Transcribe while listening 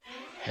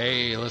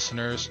Hey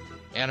listeners,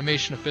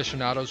 Animation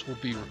Aficionados will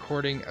be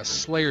recording a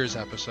Slayers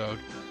episode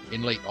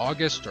in late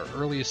August or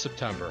early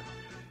September.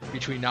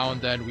 Between now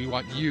and then, we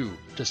want you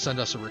to send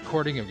us a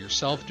recording of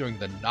yourself doing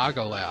the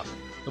Naga laugh.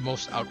 The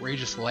most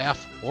outrageous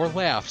laugh or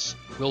laughs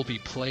will be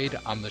played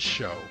on the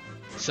show.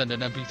 Send an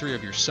MP3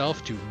 of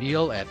yourself to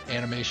Neil at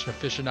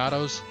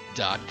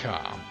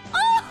animationaficionados.com.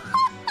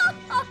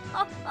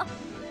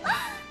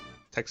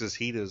 Texas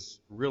heat is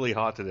really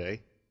hot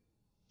today.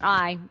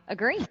 I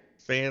agree.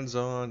 Fans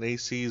on,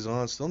 AC's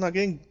on, still not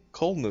getting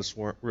cold in this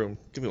room.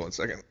 Give me 1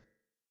 second.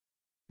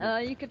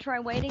 You could try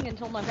waiting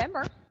until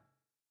November.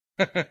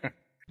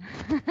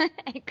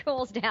 It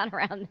cools down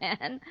around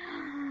then.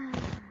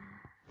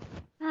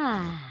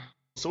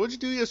 So what'd you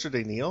do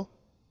yesterday, Neil?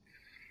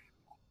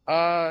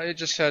 I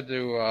just had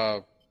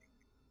to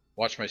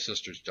watch my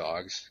sister's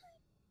dogs.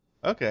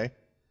 Okay.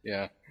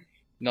 Yeah,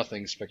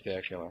 nothing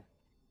spectacular.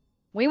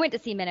 We went to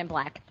see Men in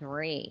Black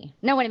 3.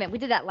 No, wait a minute. We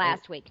did that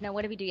last week. No,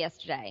 what did we do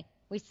yesterday?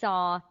 We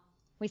saw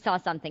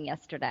something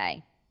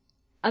yesterday.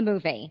 A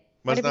movie.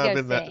 Must not have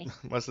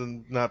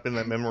been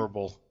that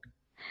memorable.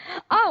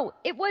 Oh,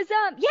 it was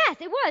yes,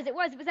 it was. It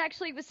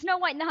was Snow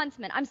White and the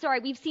Huntsman. I'm sorry,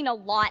 we've seen a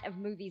lot of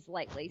movies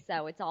lately,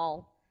 so it's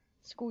all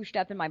squooshed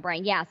up in my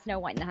brain. Yeah, Snow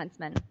White and the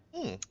Huntsman.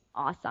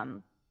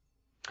 Awesome.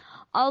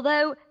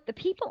 Although the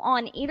people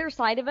on either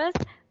side of us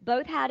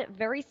both had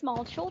very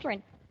small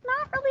children.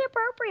 Not really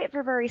appropriate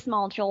for very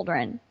small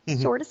children.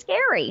 Sort of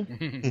scary.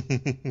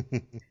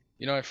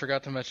 You know, I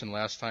forgot to mention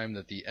last time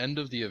that the end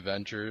of the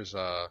Avengers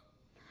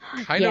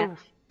kind of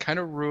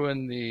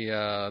ruined the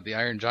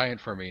Iron Giant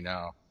for me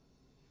now.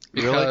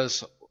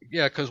 Because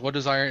what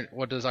does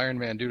Iron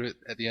Man do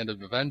at the end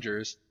of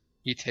Avengers?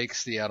 He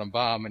takes the atom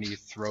bomb and he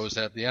throws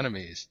at the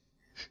enemies.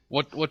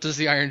 What does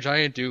the Iron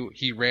Giant do?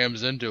 He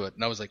rams into it.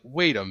 And I was like,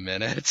 wait a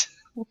minute.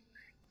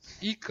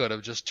 He could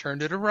have just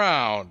turned it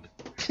around.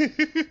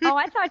 Oh,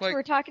 I thought you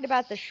were talking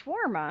about the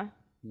shawarma.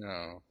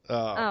 No.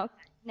 Oh,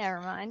 never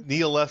mind.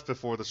 Neil left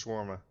before the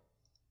shawarma.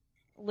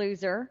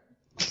 Loser.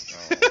 Oh.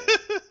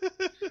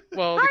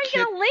 Well, how are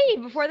you going to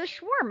leave before the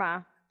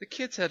shawarma? The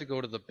kids had to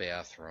go to the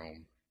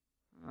bathroom.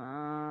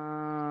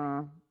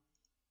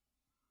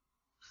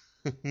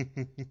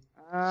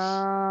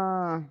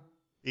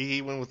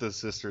 He went with his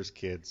sister's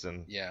kids,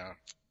 and yeah.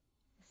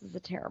 This is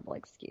a terrible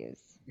excuse.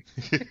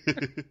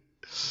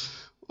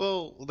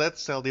 Well,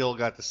 that's how Neil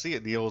got to see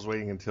it. Neil was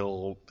waiting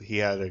until he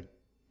had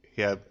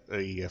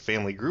a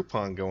family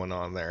Groupon going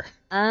on there.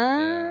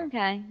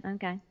 Okay.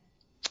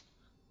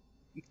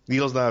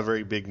 Neil's not a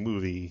very big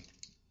movie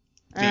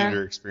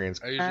theater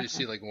experience. I usually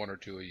see like one or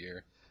two a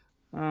year.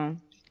 No,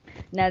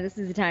 this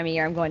is the time of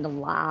year I'm going to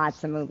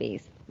lots of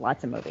movies.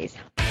 Lots of movies.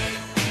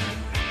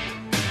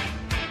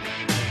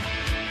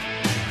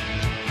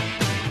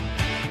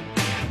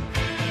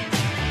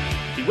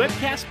 The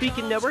Webcast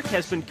Beacon Network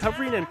has been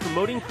covering and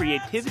promoting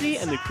creativity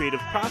and the creative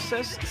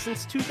process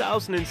since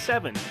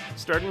 2007,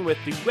 starting with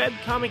the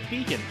Webcomic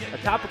Beacon, a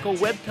topical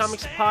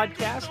webcomics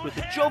podcast with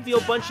a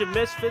jovial bunch of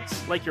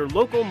misfits like your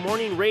local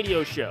morning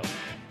radio show.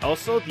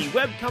 Also, the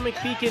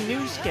Webcomic Beacon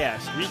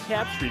newscast,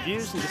 recaps,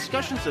 reviews, and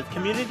discussions of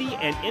community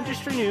and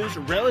industry news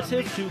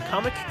relative to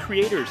comic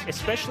creators,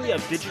 especially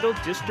of digital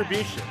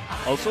distribution.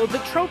 Also, the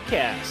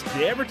Tropecast,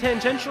 the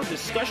ever-tangential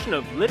discussion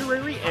of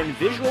literary and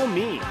visual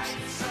memes.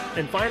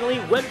 And finally,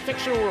 Web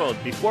Fiction World.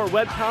 Before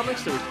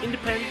webcomics, there was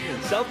independent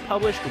and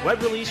self-published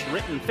web-release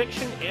written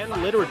fiction and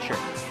literature.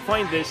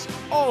 Find this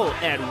all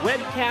at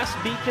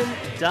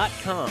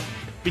webcastbeacon.com.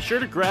 Be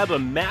sure to grab a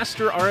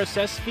master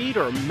RSS feed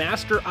or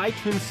master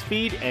iTunes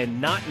feed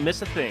and not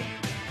miss a thing.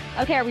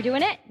 Okay, are we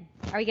doing it?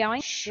 Are we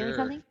going? Sure. Doing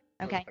something?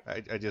 Okay.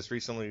 I just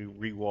recently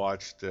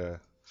rewatched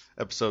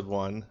episode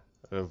 1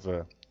 of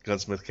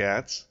Gunsmith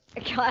Cats.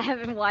 I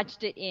haven't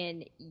watched it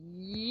in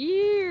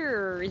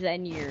years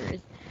and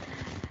years.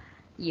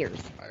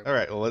 All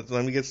right, well,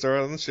 let me get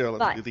started on the show.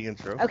 Let me do the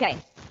intro. Okay.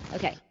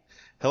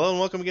 Hello and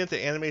welcome again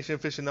to Animation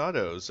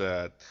Aficionados.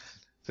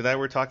 Tonight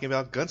we're talking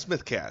about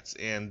Gunsmith Cats,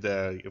 and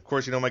of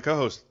course you know my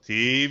co-host,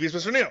 TV's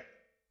Mr. Neil.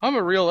 I'm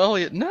a real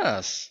Elliot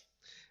Ness.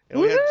 And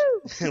we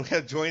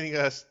have joining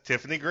us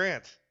Tiffany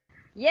Grant.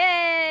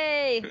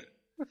 Yay!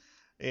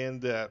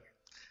 And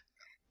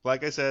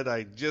like I said,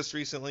 I just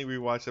recently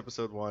rewatched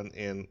episode 1,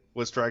 and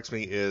what strikes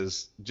me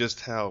is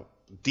just how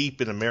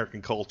deep in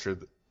American culture,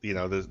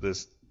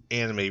 this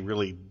anime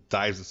really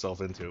dives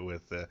itself into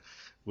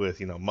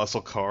with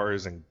muscle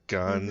cars and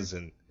guns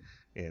and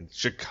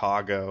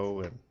Chicago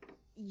and.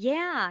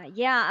 Yeah.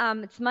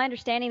 It's my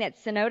understanding that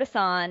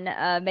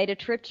Sonoda-san made a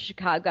trip to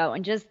Chicago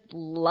and just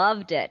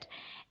loved it.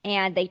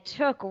 And they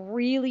took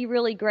really,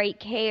 really great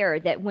care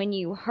that when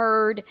you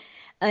heard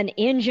an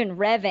engine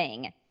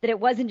revving, that it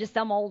wasn't just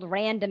some old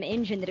random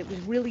engine, that it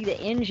was really the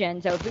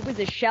engine. So if it was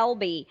a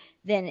Shelby,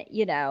 then,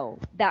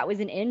 that was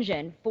an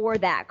engine for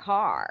that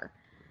car.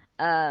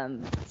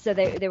 So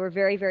they were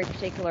very, very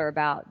particular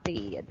about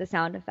the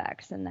sound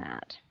effects and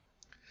that.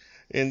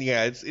 And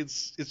yeah,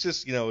 it's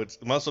just it's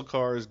muscle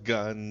cars,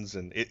 guns,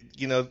 and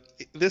you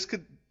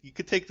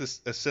could take a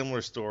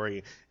similar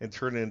story and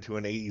turn it into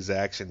an 80s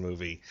action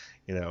movie,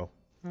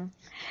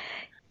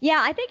 Yeah,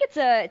 I think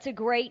it's a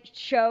great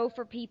show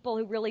for people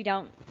who really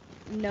don't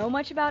know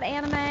much about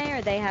anime,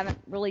 or they haven't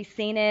really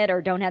seen it,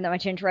 or don't have that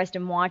much interest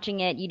in watching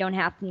it. You don't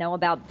have to know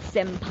about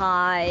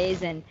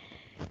senpais and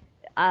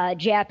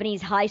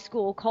Japanese high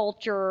school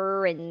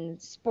culture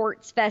and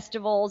sports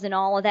festivals and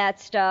all of that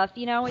stuff.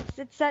 You know,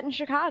 it's set in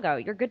Chicago.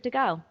 You're good to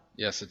go.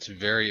 Yes, it's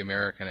very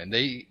American, and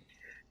they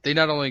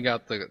not only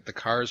got the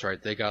cars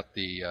right, they got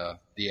the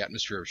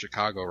atmosphere of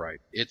Chicago right.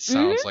 It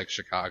sounds like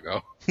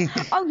Chicago.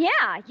 Oh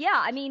yeah.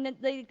 I mean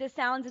the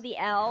sounds of the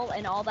L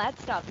and all that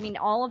stuff. I mean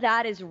all of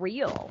that is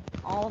real.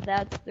 All of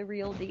that's the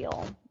real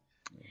deal.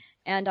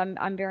 And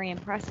I'm very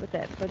impressed with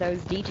it for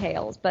those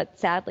details. But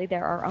sadly,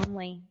 there are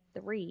only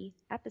 3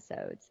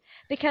 episodes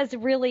because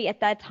really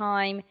at that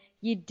time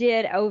you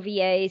did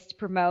OVAs to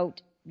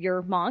promote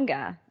your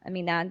manga. I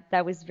mean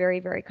that was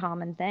very, very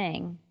common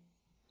thing.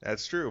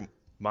 That's true.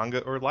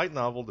 Manga or light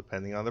novel,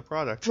 depending on the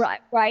product.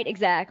 Right,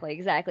 exactly.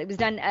 It was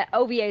done.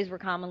 OVAs were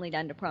commonly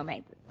done to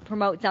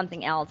promote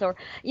something else, or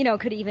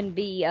could even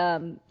be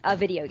a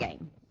video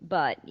game.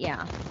 But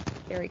yeah,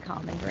 very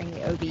common during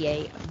the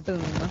OVA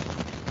boom.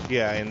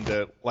 Yeah,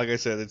 and like I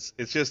said, it's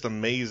just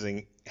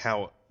amazing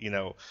how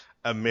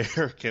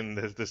American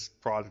this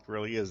product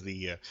really is.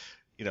 The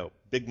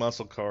big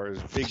muscle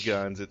cars, big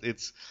guns.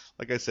 It's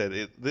like I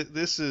said,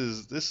 this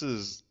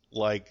is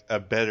like a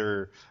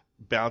better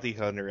bounty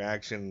hunter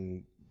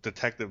action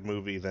detective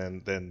movie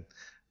than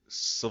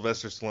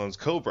Sylvester Stallone's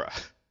Cobra.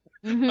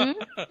 Aw,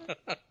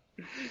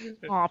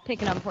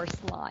 picking on poor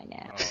Sly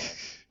now.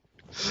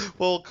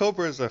 Well,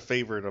 Cobra is a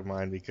favorite of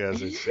mine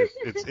because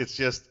it's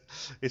just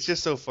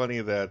so funny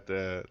that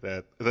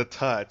the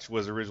touch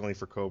was originally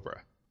for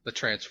Cobra. The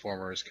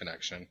Transformers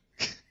connection.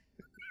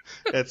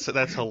 That's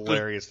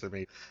hilarious to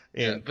me.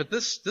 And, yeah, but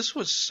this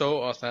was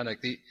so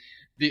authentic.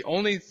 The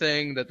only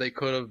thing that they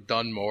could have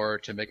done more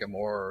to make it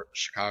more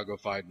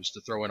Chicago-fied was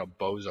to throw in a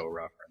Bozo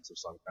reference of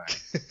some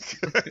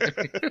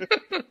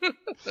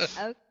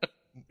kind.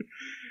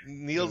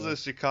 Neil's a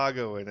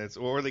Chicagoan,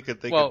 or they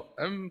could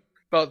I'm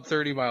about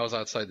 30 miles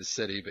outside the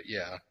city, but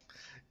yeah.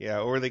 Yeah,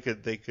 or they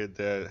could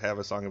have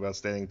a song about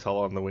standing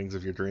tall on the wings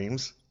of your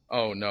dreams.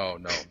 Oh no,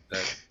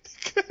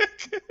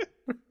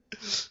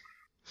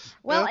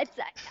 Well,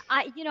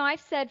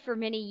 I've said for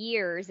many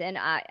years, and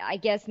I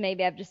guess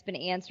maybe I've just been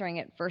answering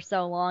it for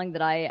so long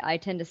that I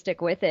tend to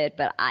stick with it,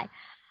 but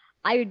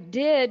I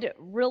did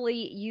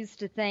really used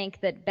to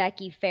think that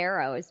Becky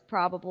Farrow is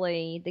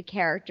probably the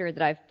character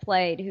that I've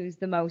played who's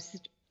the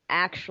most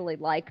actually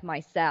like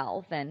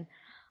myself, and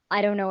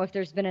I don't know if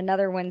there's been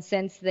another one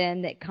since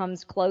then that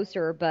comes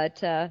closer,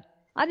 but I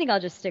think I'll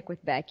just stick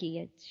with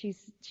Becky.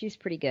 She's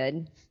pretty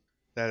good.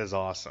 That is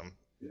awesome.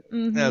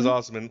 Mm-hmm. That's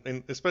awesome,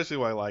 and especially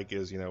what I like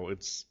is, I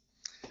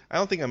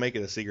don't think I make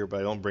it a secret, but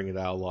I don't bring it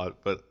out a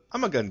lot, but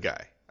I'm a gun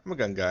guy,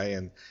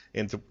 and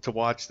to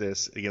watch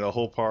this, a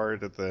whole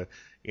part at the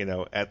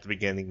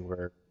beginning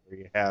where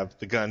you have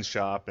the gun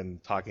shop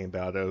and talking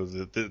about,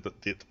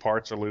 the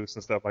parts are loose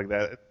and stuff like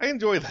that, I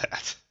enjoy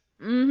that.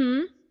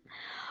 Mm-hmm.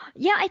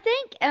 Yeah, I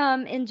think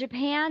in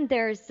Japan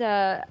there's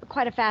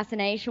quite a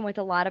fascination with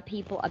a lot of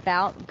people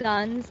about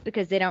guns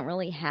because they don't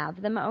really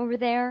have them over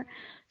there.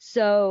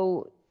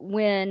 So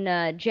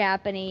when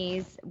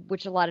Japanese,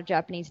 which a lot of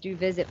Japanese do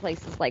visit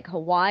places like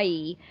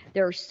Hawaii,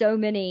 there are so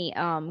many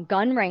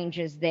gun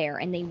ranges there,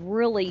 and they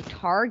really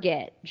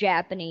target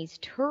Japanese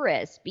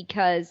tourists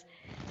because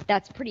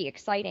that's pretty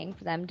exciting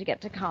for them to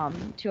get to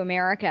come to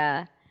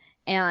America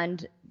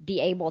and be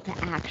able to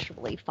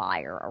actually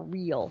fire a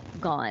real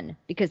gun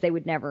because they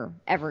would never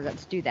ever get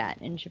to do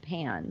that in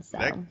Japan. So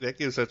that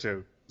gives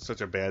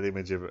such a bad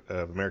image of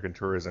American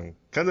tourism.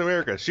 Come to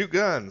America, shoot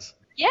guns.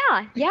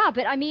 Yeah,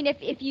 but I mean, if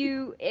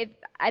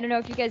I don't know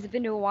if you guys have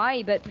been to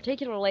Hawaii, but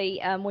particularly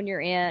when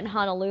you're in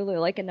Honolulu,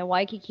 like in the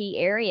Waikiki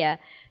area,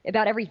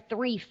 about every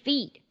 3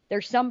 feet,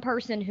 there's some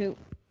person who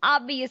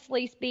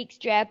obviously speaks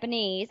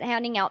Japanese,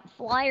 handing out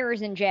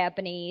flyers in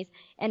Japanese,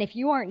 and if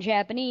you aren't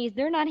Japanese,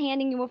 they're not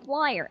handing you a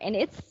flyer, and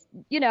it's,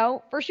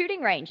 for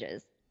shooting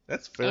ranges.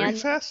 That's very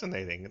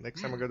fascinating.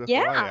 Next time I go to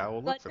Hawaii, I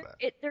will look for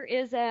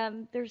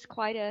that. There's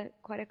quite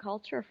a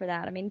culture for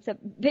that. I mean, it's a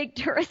big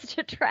tourist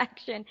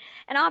attraction,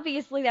 and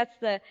obviously that's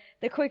the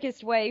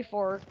quickest way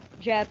for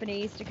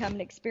Japanese to come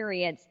and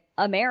experience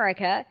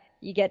America.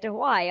 You get to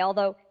Hawaii,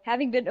 although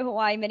having been to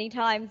Hawaii many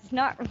times, it's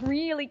not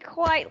really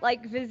quite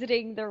like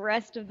visiting the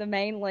rest of the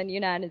mainland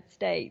United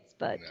States,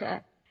 but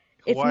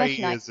it's much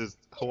nicer.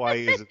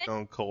 Hawaii is its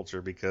own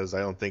culture because I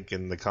don't think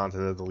in the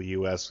continental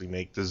U.S. we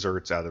make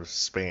desserts out of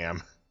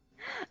Spam.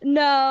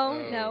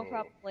 No,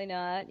 probably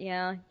not.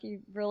 Yeah, if you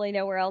really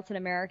nowhere else in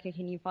America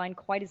can you find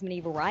quite as many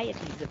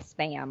varieties of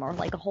Spam or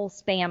like a whole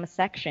Spam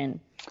section.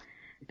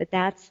 But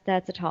that's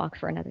a talk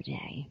for another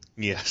day.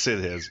 Yes, it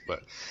is.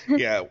 But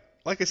yeah.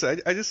 Like I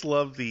said, I just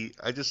love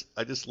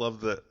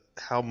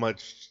how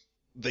much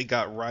they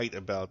got right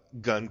about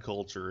gun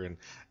culture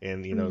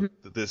and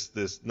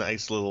this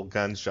nice little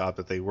gun shop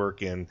that they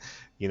work in,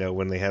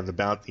 when they have the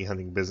bounty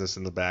hunting business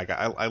in the back.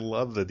 I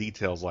love the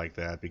details like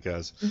that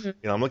because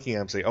I'm looking at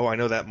them and say, oh, I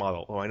know that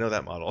model.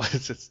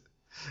 It's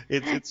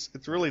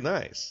It's really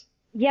nice.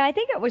 Yeah, I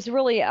think it was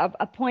really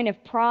a point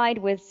of pride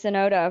with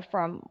Sonoda,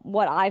 from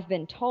what I've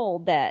been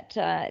told, that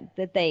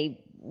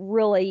they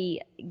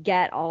really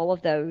get all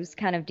of those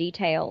kind of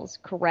details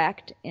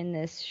correct in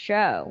this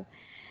show.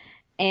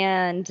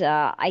 And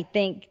I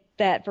think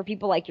that for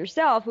people like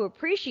yourself who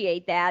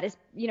appreciate that, is,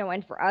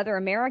 and for other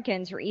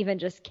Americans who are even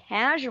just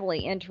casually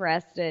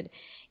interested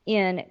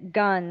in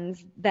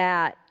guns,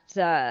 that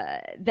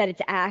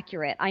it's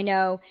accurate. I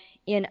know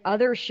in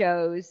other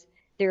shows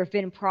there have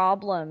been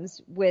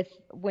problems with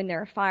when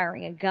they're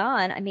firing a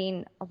gun. I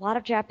mean, a lot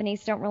of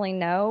Japanese don't really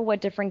know what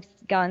different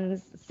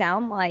guns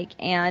sound like,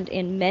 and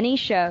in many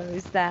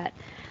shows that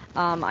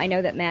I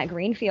know that Matt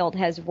Greenfield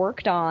has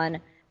worked on,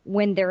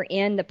 when they're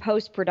in the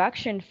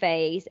post-production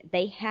phase,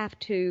 they have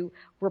to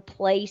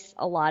replace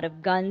a lot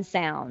of gun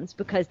sounds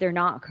because they're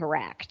not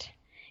correct.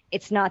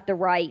 It's not the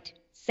right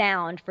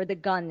sound for the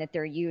gun that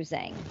they're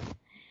using.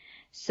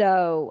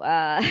 So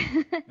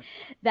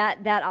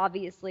that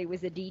obviously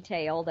was a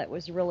detail that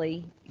was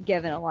really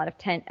given a lot of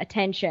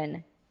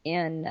attention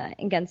in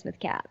Gunsmith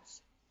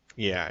Cats.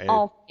 Yeah.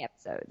 All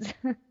episodes.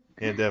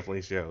 It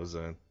definitely shows.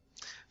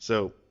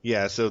 So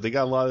they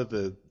got a lot of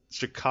the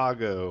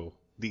Chicago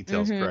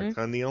details correct,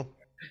 huh, Neil?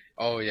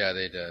 Oh, yeah,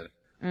 they did.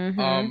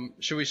 Mm-hmm.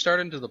 Should we start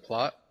into the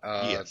plot?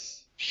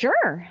 Yes.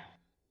 Sure.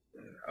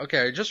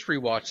 Okay, I just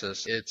rewatched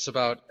this. It's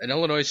about an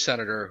Illinois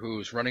senator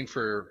who's running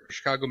for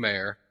Chicago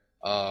mayor,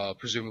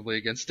 presumably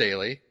against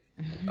Daley.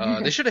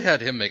 They should have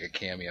had him make a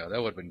cameo.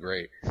 That would have been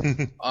great.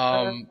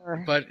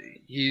 But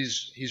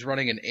he's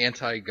running an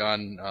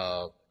anti-gun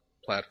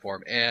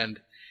platform, and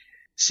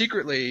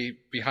secretly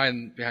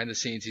behind the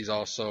scenes, he's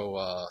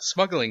also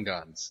smuggling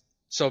guns.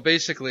 So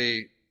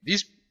basically,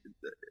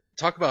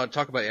 talk about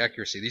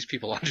accuracy. These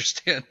people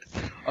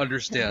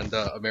understand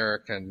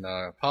American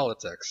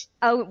politics.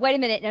 Oh, wait a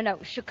minute. No,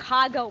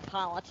 Chicago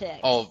politics.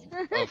 Oh,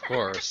 of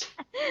course.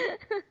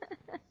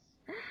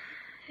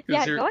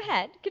 Yeah, go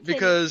ahead. Continue.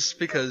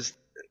 Because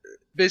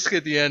basically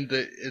at the end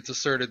it's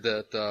asserted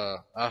that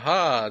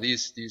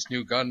these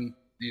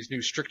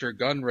new stricter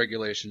gun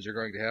regulations you're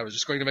going to have is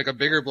just going to make a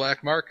bigger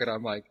black market.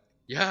 I'm like,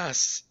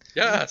 yes.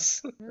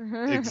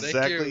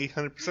 Exactly,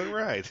 100%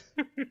 right.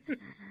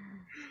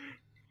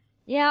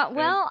 Yeah,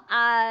 well,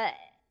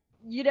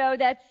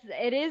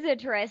 it is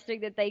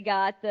interesting that they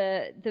got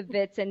the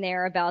bits in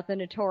there about the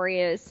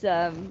notorious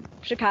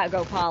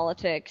Chicago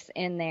politics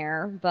in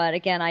there. But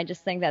again, I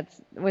just think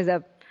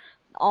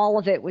all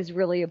of it was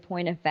really a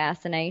point of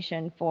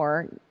fascination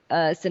for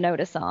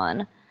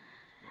Sonoda-san.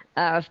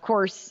 Of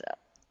course,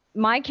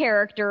 my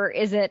character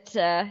isn't,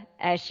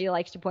 as she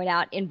likes to point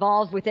out,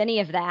 involved with any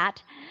of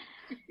that.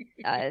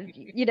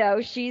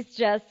 She's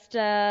just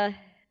an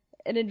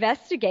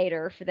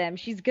investigator for them.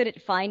 She's good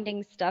at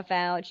finding stuff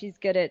out. She's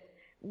good at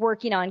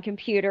working on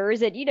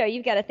computers. And,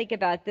 you've got to think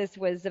about this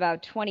was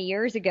about 20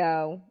 years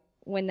ago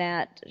when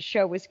that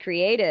show was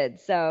created.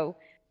 So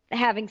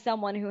having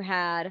someone who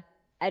had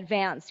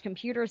advanced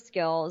computer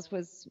skills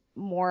was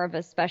more of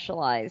a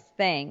specialized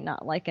thing,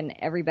 not like an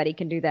everybody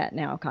can do that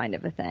now kind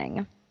of a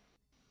thing.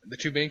 The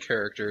two main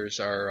characters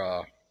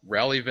are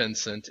Raleigh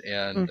Vincent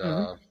and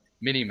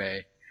Minnie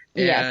May.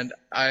 And yes.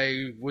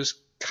 I was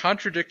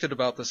contradicted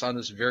about this on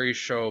this very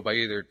show by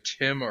either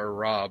Tim or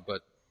Rob,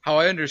 but how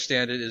I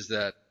understand it is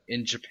that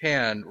in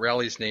Japan,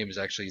 Raleigh's name is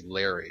actually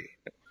Larry.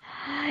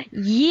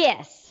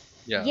 Yes.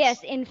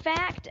 In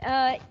fact,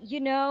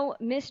 Mr.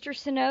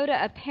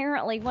 Sonoda,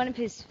 apparently one of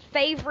his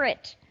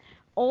favorite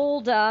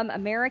old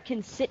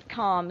American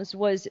sitcoms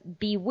was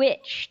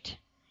Bewitched.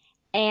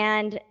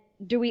 And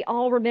do we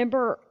all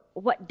remember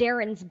what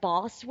Darren's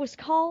boss was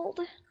called?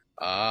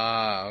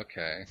 Ah,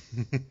 okay.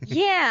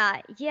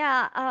 Yeah.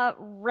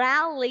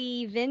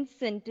 Raleigh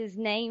Vincent is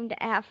named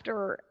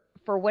after,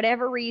 for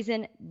whatever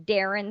reason,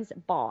 Darren's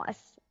boss,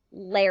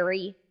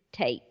 Larry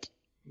Tate.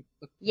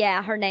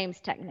 Yeah, her name's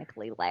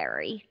technically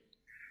Larry.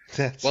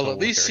 That's well,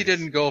 hilarious. At least he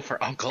didn't go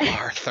for Uncle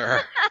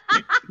Arthur.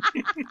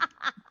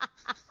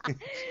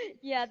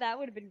 Yeah, that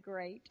would have been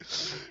great.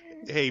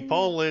 Hey,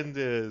 Paul Lynde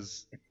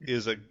is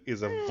a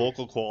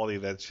vocal quality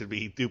that should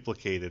be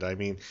duplicated. I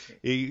mean,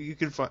 you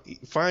can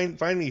find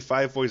me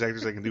 5 voice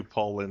actors that can do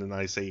Paul Lynde, and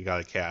I say you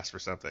got a cast for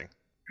something.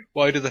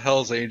 Why do the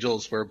Hells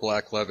Angels wear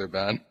black leather,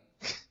 Ben?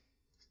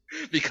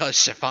 Because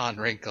chiffon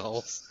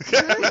wrinkles.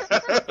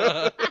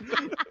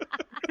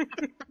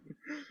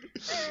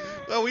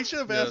 Well, we should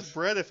have asked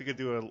Brett if he could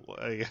do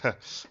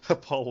a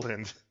Paul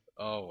Lynde.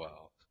 Oh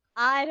well.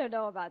 I don't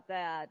know about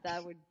that.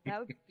 That would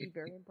be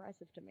very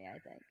impressive to me, I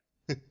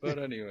think. But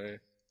anyway,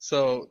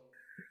 so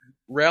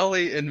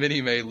Raleigh and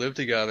Minnie May live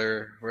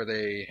together, where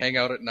they hang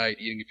out at night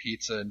eating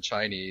pizza and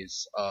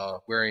Chinese,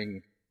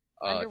 wearing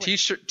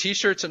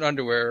t-shirts and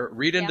underwear.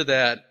 Read into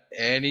that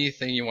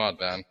anything you want,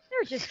 Ben.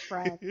 They're just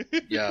friends.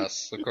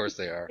 Yes, of course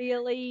they are.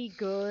 Really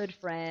good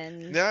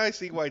friends. Now I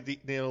see why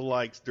Neil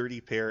likes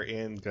Dirty Pair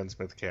and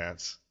Gunsmith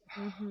Cats.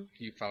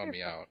 You found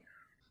me out.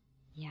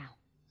 Yeah.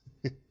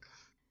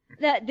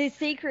 The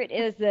secret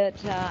is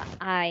that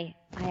I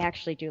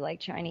actually do like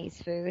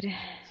Chinese food.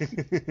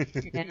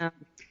 Yeah.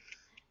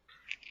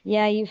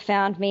 Yeah, you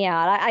found me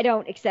out. I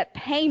don't accept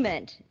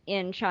payment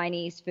in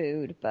Chinese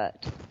food,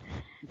 but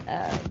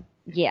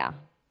yeah,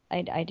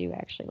 I do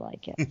actually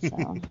like it.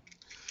 So.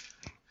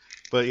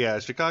 But yeah,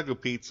 Chicago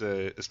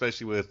pizza,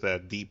 especially with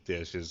that deep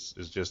dish, is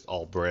just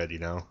all bread, you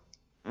know.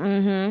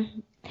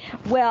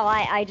 Well,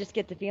 I just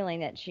get the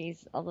feeling that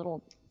she's a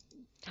little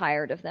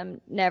tired of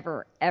them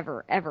never,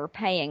 ever, ever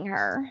paying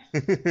her.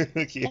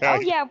 Yeah.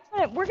 Oh yeah,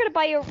 we're gonna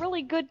buy you a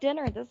really good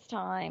dinner this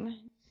time.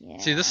 Yeah.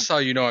 See, this is how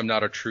you know I'm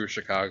not a true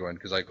Chicagoan,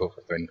 because I go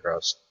for thin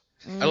crust.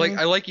 I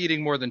like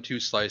eating more than 2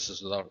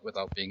 slices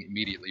without being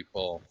immediately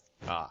full.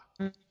 Ah,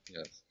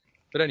 Yes.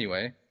 But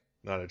anyway,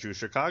 not a true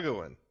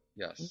Chicagoan.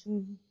 yes.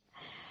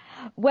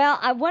 Well,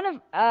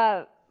 one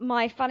of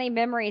my funny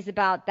memories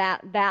about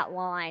that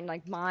line,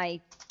 like my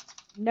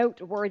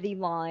noteworthy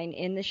line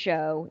in the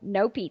show,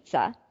 no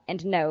pizza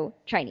and no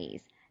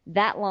Chinese.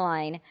 That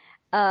line,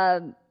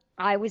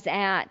 I was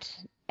at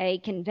a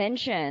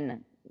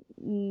convention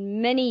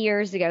many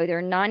years ago. There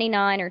were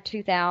 99 or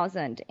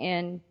 2000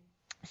 in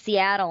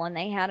Seattle, and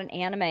they had an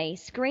anime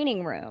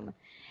screening room.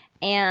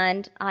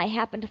 And I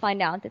happened to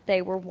find out that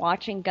they were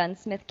watching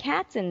Gunsmith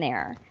Cats in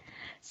there.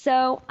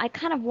 So I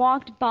kind of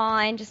walked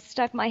by and just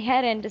stuck my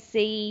head in to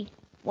see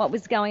what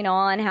was going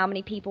on, how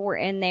many people were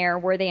in there,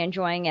 were they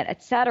enjoying it,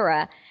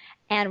 etc.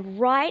 And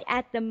right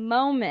at the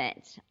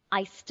moment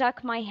I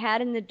stuck my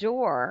head in the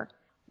door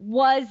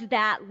was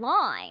that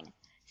line.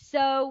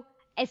 So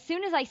as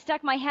soon as I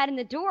stuck my head in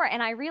the door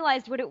and I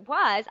realized what it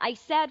was, I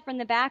said from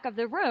the back of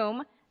the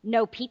room,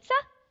 no pizza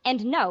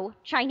and no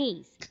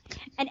Chinese.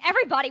 And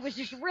everybody was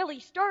just really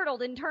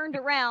startled and turned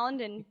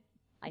around, and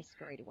I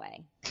scurried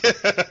away.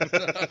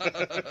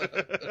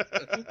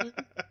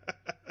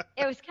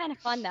 It was kind of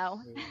fun, though.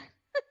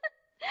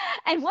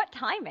 And what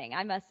timing,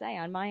 I must say,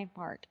 on my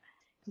part.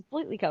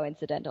 Completely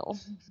coincidental.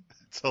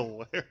 It's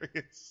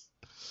hilarious.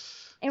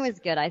 It was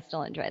good. I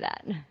still enjoy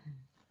that.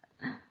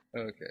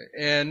 Okay.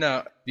 And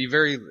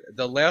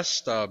the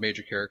last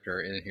major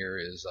character in here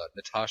is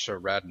Natasha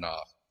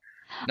Radanoff.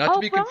 Not to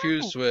be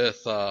confused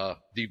with the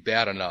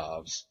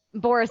Badanovs.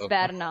 Boris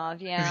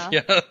Badenov, yeah.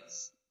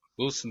 Yes.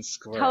 Wilson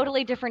Square.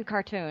 Totally different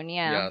cartoon,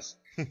 yeah. Yes.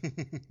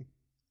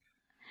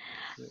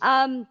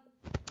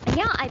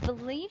 Yeah, I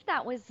believe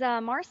that was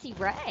Marcy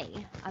Ray,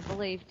 I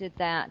believe, did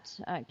that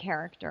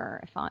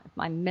character, if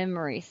my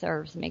memory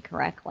serves me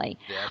correctly.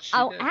 Yeah, she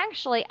did.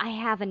 Actually, I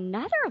have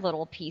another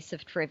little piece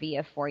of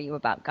trivia for you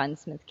about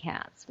Gunsmith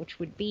Cats, which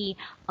would be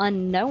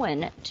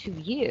unknown to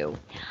you.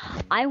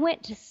 I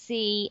went to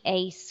see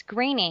a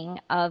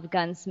screening of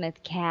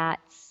Gunsmith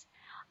Cats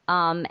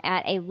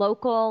at a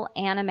local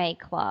anime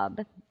club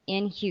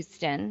in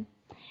Houston.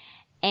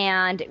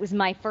 And it was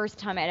my first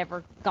time I'd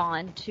ever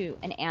gone to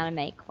an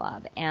anime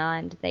club,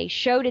 and they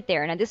showed it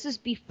there. Now, this was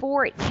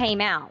before it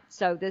came out,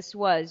 so this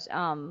was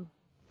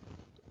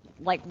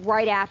like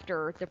right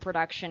after the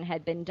production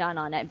had been done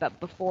on it, but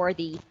before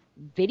the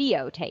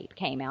videotape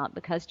came out,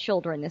 because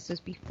children, this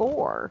was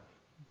before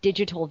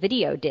digital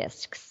video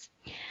discs.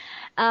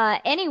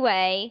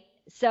 Anyway,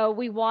 so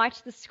we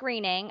watched the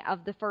screening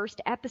of the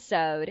first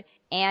episode,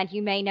 and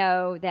you may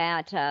know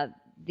that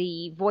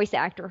the voice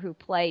actor who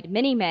played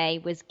Minnie May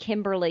was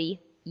Kimberly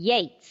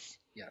Yates.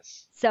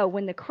 Yes. So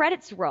when the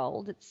credits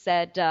rolled, it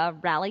said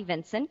Raleigh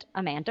Vincent,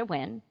 Amanda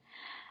Wynn,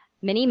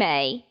 Minnie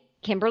May,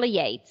 Kimberly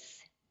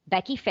Yates,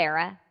 Becky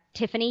Farah,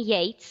 Tiffany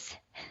Yates.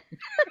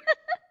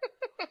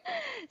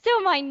 So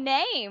my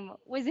name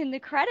was in the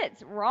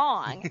credits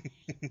wrong.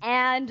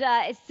 And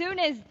as soon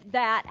as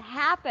that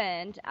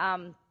happened,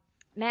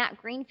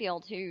 Matt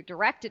Greenfield, who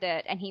directed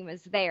it, and he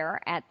was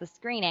there at the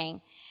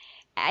screening,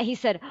 he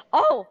said,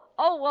 oh,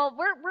 well,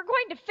 we're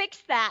going to fix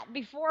that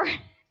before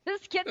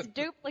this gets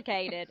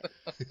duplicated.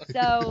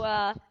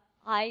 So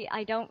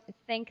I don't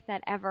think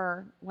that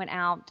ever went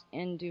out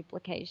in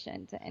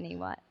duplication to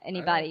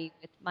anybody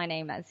with my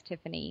name as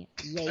Tiffany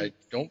Yates. I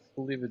don't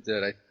believe it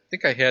did. I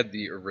think I had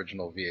the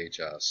original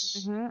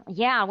VHS. Mm-hmm.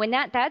 Yeah, when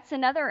that's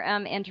another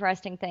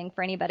interesting thing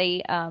for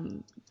anybody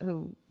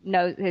who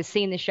has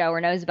seen the show or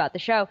knows about the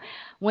show.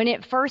 When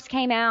it first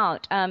came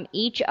out,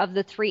 each of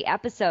the 3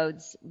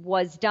 episodes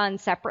was done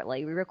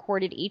separately. We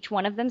recorded each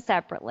one of them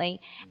separately,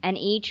 and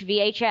each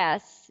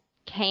VHS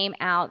came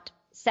out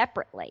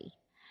separately.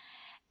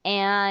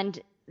 And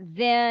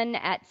then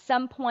at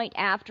some point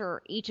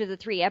after each of the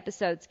 3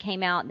 episodes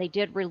came out, they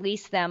did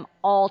release them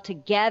all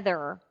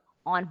together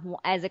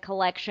as a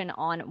collection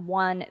on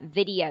one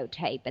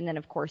videotape. And then,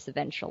 of course,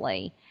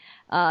 eventually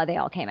they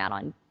all came out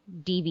on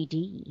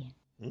DVD.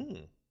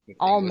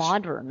 All English,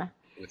 modern.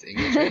 With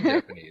English and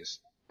Japanese.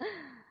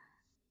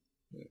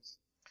 Yes.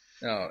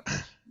 Now,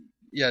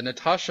 yeah,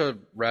 Natasha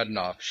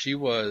Radanoff, she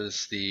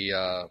was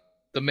the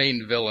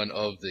main villain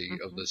of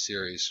the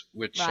series,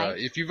 which right.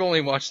 If you've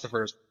only watched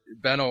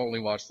Ben only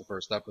watched the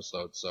first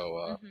episode,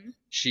 so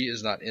she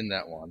is not in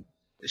that one.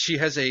 She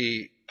has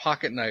a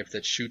pocket knife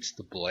that shoots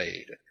the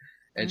blade,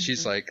 and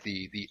she's like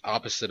the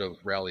opposite of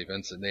Raleigh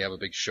Vincent. They have a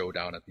big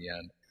showdown at the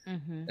end.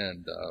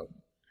 And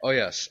oh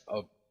yes,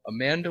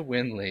 Amanda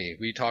Winley.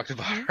 We talked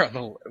about her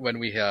when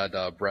we had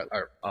Brett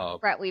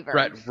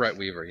Weaver. Brett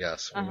Weaver,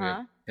 yes. When we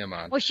had him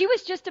on. Well, she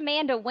was just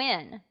Amanda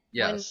Wynn.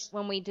 Yes.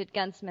 When we did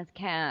Gunsmith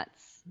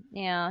Cats.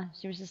 Yeah,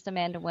 she was just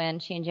Amanda Wynn.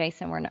 She and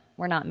Jason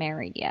were not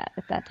married yet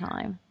at that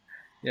time.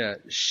 Yeah,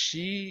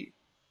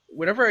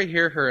 whenever I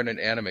hear her in an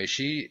anime,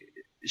 she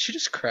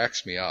just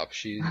cracks me up.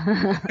 She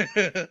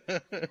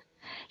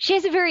She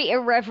has a very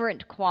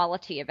irreverent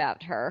quality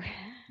about her.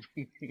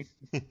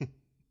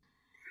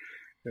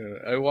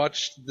 I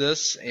watched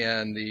this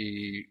and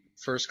the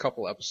first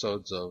couple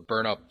episodes of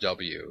Burn Up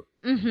W,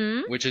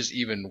 which is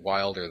even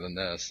wilder than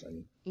this.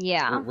 And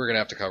yeah. We're going to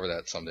have to cover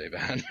that someday,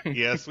 Ben.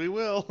 Yes, we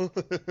will.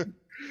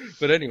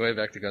 But anyway,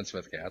 back to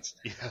Gunsmith Cats.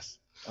 Yes.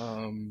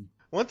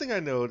 One thing I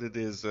noted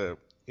is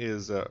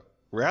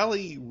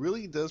Rally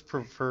really does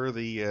prefer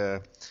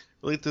the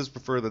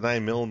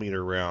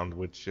 9mm round,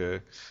 which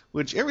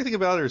everything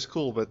about her is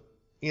cool, but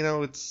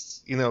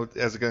it's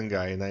as a gun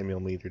guy, a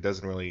 9mm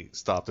doesn't really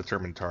stop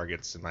determined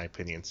targets, in my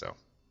opinion. So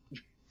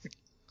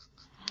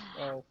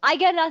I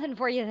got nothing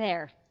for you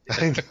there.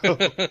 I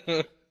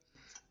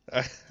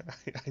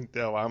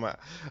know.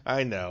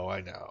 I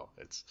know.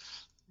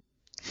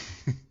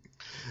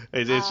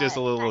 It's just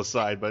a little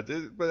aside, but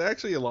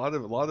actually a lot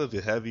of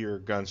the heavier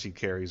guns she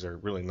carries are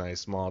really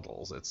nice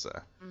models.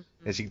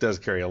 And she does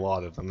carry a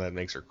lot of them. That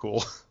makes her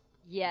cool.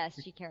 Yes,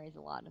 she carries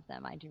a lot of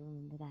them. I do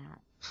remember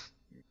that.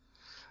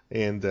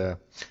 And are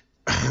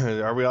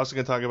we also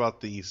going to talk about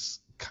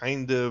these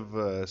kind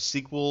of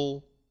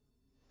sequel,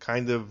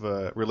 kind of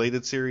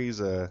related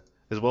series as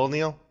well,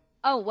 Neil?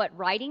 Oh, what,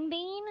 Riding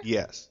Bean?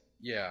 Yes.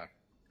 Yeah.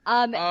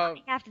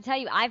 I have to tell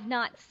you, I've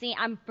not seen.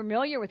 I'm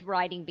familiar with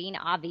Riding Bean,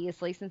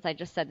 obviously, since I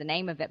just said the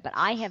name of it, but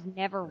I have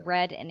never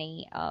read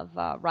any of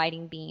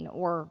Riding Bean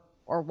or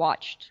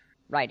watched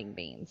Riding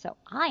Bean, so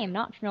I am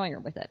not familiar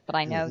with it. But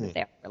I know that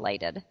they're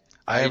related.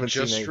 I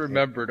just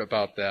remembered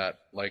about that,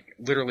 like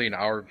literally an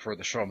hour before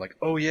the show. I'm like,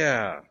 oh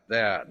yeah,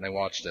 that, and I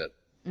watched it.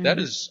 That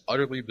is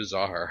utterly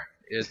bizarre.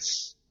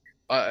 It's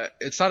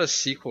not a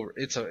sequel.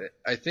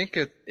 I think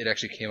it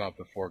actually came out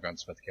before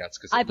Gunsmith Cats.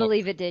 I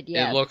believe it did.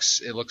 Yeah. It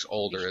looks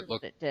older. It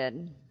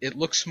did. It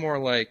looks more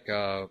like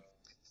the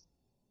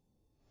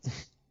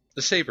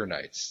Saber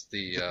Knights,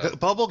 the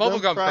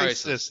Bubblegum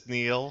Crisis,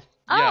 Neil.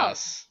 Oh.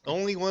 Yes.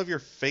 Only one of your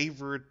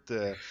favorite.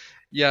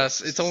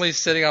 Yes, it's only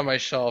sitting on my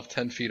shelf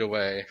 10 feet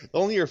away.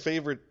 Only your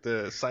favorite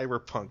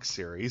cyberpunk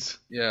series.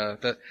 Yeah,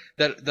 that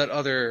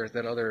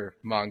other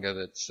manga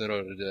that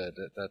Sonoda did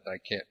that I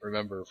can't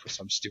remember for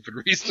some stupid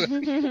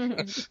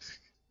reason.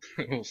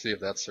 We'll see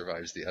if that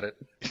survives the edit.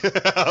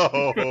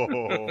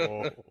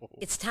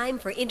 It's time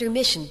for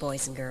intermission,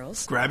 boys and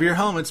girls. Grab your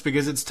helmets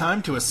because it's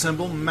time to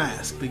assemble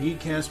Mask. The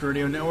Geekcast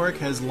Radio Network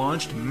has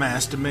launched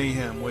Masked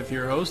Mayhem with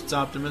your hosts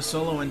Optimus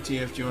Solo and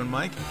TFG and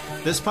Mike.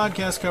 This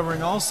podcast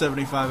covering all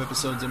 75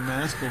 episodes of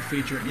Mask will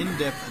feature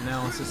in-depth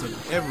analysis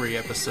of every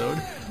episode,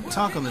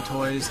 talk on the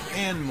toys,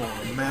 and more.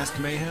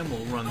 Masked Mayhem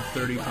will run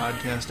 30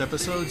 podcast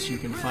episodes. You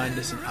can find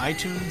us in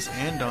iTunes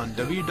and on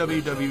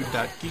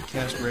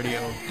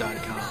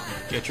www.geekcastradio.com.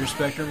 Get your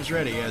spectrums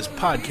ready, as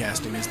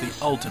podcasting is the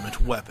ultimate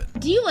weapon.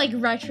 Do you like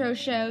retro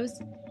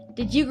shows?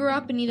 Did you grow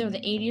up in either the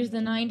 80s or the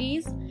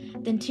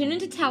 90s? Then tune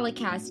into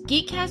Telecast,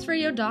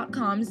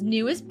 GeekCastRadio.com's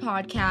newest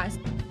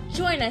podcast.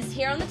 Join us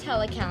here on the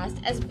Telecast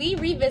as we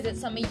revisit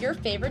some of your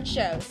favorite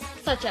shows,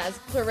 such as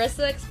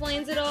Clarissa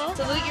Explains It All,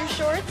 Salute Your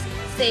Shorts,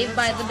 Saved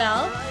by the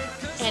Bell,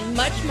 and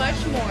much,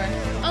 much more,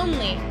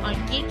 only on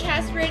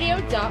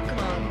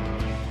GeekCastRadio.com.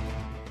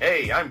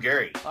 Hey, I'm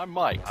Gary. I'm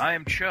Mike.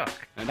 I'm Chuck.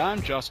 And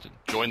I'm Justin.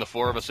 Join the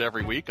four of us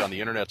every week on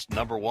the internet's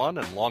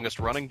 #1 and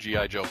longest-running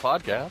G.I. Joe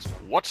podcast,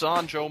 What's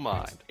on Joe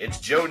Mind? It's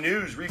Joe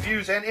news,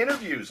 reviews, and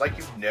interviews like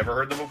you've never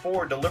heard them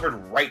before, delivered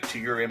right to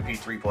your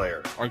MP3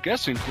 player. Our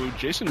guests include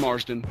Jason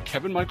Marsden,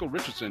 Kevin Michael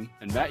Richardson,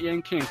 and Matt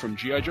Yang King from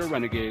G.I. Joe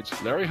Renegades,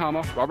 Larry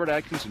Hama, Robert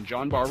Adkins, and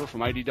John Barber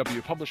from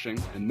IDW Publishing,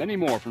 and many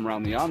more from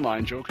around the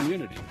online Joe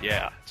community.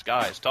 Yeah, it's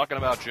guys talking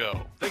about Joe.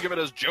 Think of it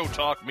as Joe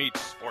Talk meets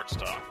sports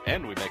talk.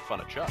 And we make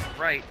fun of Chuck.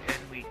 Right, and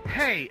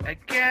hey,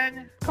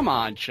 again? Come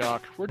on,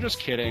 Chuck. We're just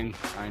kidding,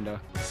 kinda.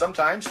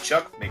 Sometimes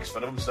Chuck makes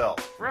fun of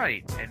himself.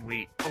 Right,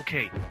 and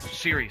okay,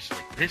 seriously,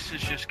 this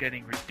is just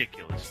getting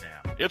ridiculous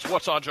now. It's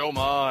What's on Joe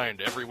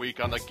Mind, every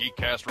week on the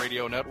Geekcast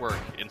Radio Network,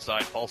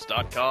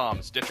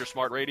 InsidePulse.com, Stitcher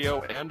Smart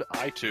Radio, and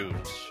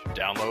iTunes.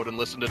 Download and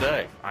listen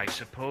today. I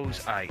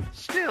suppose I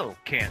still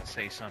can't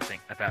say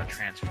something about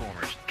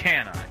Transformers,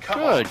 can I?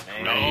 Good.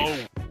 No.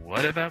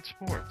 What about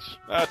sports?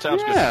 That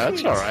sounds good. Yeah,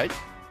 that's all right.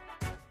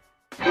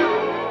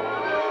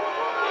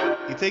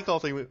 You take all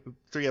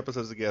three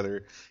episodes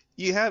together,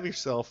 you have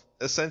yourself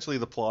essentially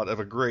the plot of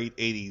a great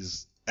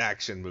 80s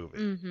action movie.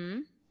 Mm-hmm.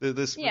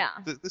 This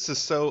is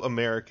so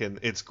American,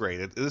 it's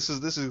great. This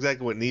is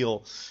exactly what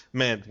Neil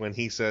meant when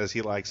he says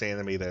he likes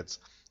anime that's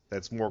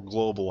more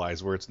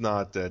globalized, where it's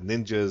not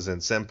ninjas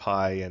and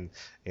senpai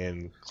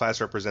and class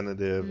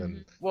representative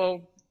and.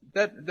 Well,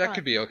 that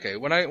could be okay.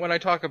 When I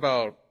talk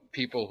about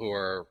people who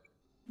are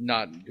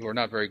not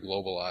very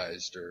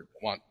globalized or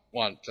want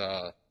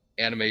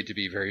anime to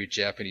be very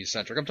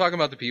Japanese-centric. I'm talking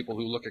about the people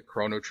who look at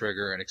Chrono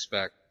Trigger and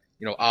expect,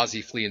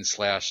 Ozzy, Flea, and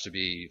Slash to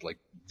be like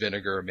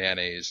vinegar,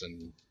 mayonnaise,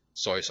 and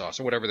soy sauce,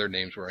 or whatever their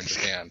names were in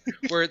Japan.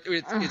 Where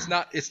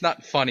it's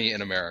not funny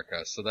in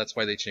America, so that's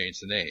why they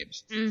changed the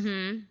names.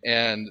 Mm-hmm.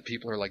 And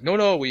people are like,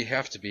 no, we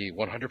have to be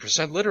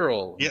 100%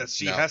 literal. Yes,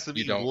 she has to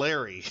be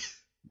Larry.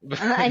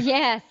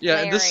 Yes, yeah,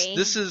 Larry. and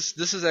this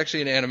is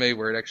actually an anime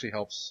where it actually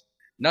helps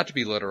not to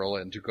be literal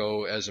and to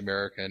go as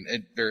American,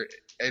 and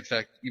in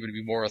fact, even to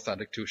be more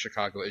authentic to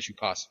Chicago as you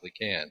possibly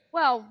can.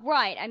 Well,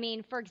 right. I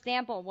mean, for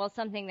example,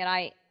 something that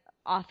I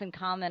often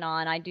comment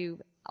on, I do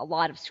a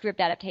lot of script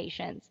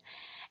adaptations,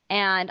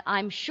 and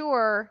I'm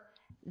sure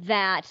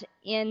that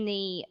in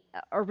the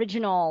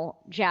original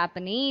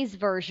Japanese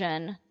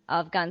version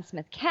of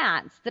Gunsmith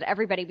Cats that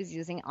everybody was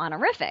using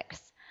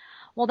honorifics.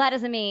 Well, that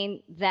doesn't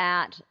mean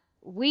that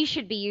we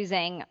should be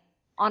using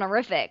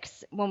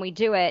honorifics when we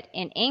do it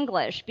in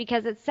English,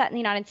 because it's set in the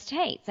United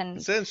States, and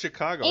it's set in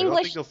Chicago. I don't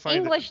think you'll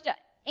find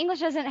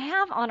English doesn't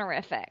have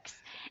honorifics.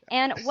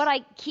 And what I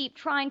keep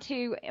trying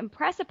to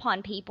impress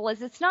upon people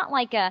is it's not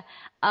like a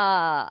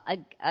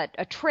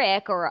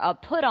trick or a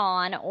put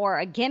on or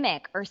a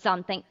gimmick or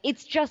something.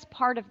 It's just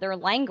part of their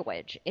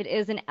language. It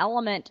is an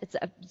element. It's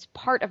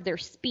part of their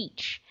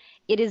speech.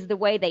 It is the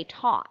way they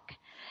talk.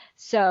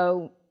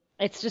 So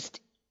it's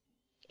just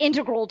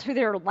integral to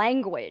their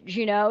language,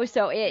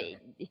 So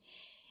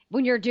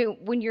when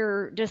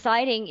you're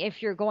deciding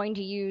if you're going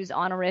to use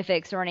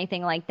honorifics or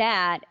anything like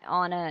that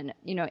on an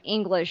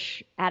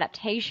English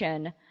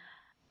adaptation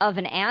of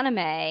an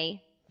anime,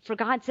 for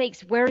God's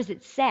sakes, where is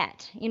it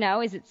set?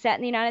 Is it set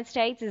in the United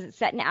States? Is it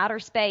set in outer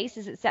space?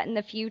 Is it set in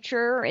the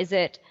future? Is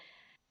it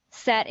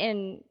set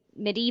in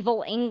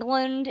medieval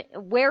England?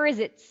 Where is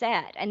it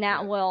set? And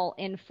that will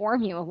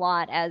inform you a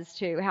lot as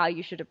to how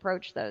you should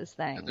approach those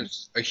things.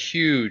 There's a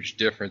huge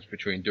difference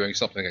between doing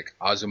something like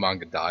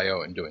Azumanga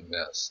Daioh and doing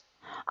this.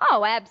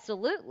 Oh,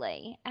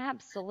 absolutely.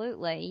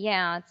 Absolutely.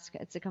 Yeah,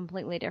 it's a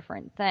completely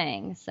different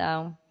thing.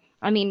 So,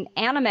 I mean,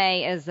 anime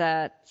is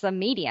it's a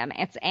medium.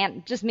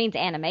 Just means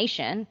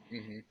animation.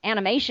 Mm-hmm.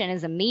 Animation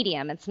is a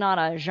medium. It's not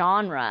a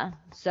genre.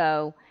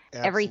 So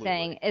absolutely.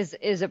 Everything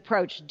is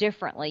approached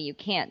differently. You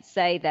can't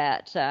say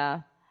that,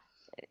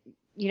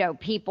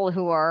 people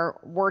who are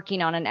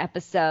working on an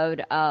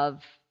episode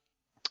of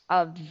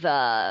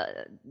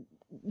the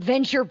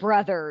Venture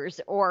Brothers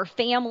or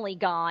Family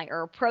Guy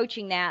are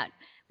approaching that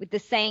with the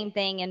same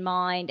thing in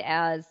mind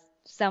as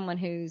someone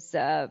who's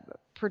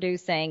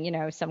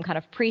producing, some kind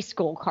of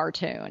preschool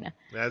cartoon.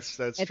 That's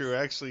true.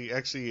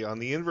 Actually, on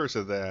the inverse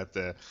of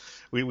that,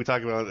 we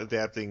talk about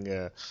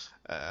adapting,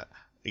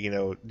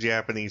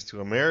 Japanese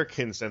to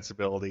American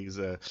sensibilities.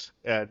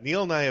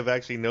 Neil and I have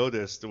actually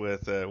noticed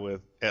with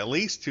at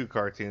least two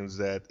cartoons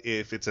that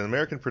if it's an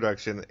American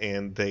production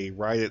and they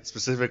write it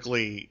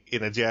specifically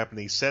in a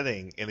Japanese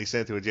setting and they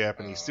send it to a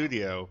Japanese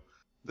studio,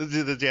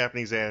 the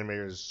Japanese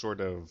animators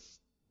sort of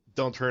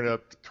don't turn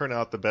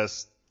out the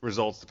best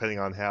results depending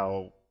on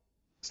how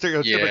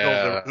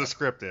stereotypical the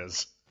script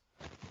is.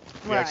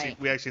 Right.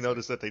 We actually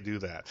noticed that they do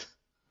that.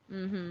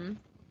 Mm-hmm.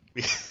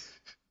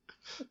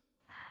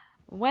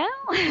 Well,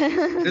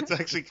 it's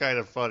actually kind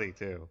of funny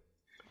too.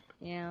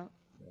 Yeah.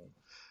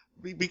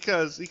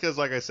 Because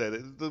like I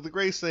said, the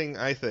greatest thing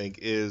I think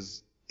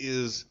is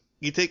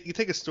you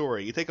take a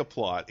story, you take a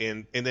plot,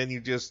 and then you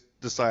just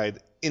decide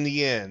in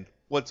the end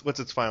what's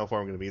its final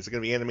form going to be. Is it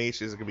going to be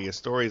animation? Is it going to be a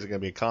story? Is it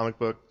going to be a comic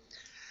book?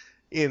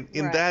 And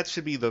right. that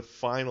should be the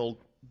final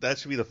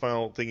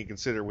thing you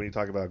consider when you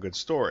talk about a good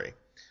story.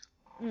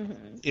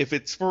 Mm-hmm. If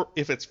it's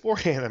for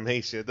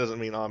animation, it doesn't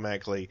mean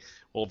automatically.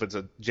 Well, if it's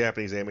a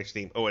Japanese animation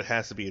team, it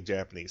has to be a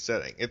Japanese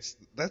setting.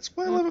 That's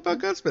what I love about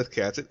Gunsmith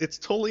Cats. It's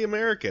totally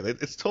American.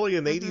 It's totally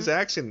an '80s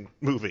action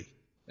movie.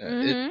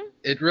 Yeah,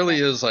 it really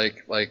is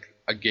like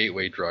a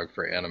gateway drug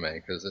for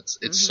anime because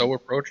it's so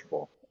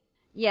approachable.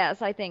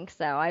 Yes, I think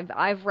so.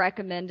 I've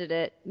recommended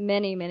it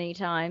many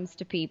times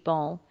to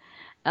people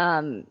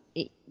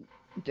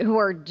who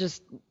are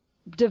just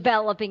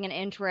developing an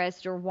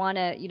interest or want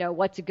to,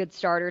 what's a good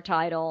starter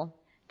title?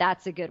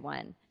 That's a good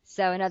one.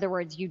 So, in other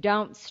words, you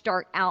don't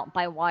start out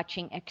by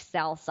watching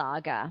Excel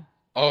Saga.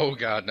 Oh,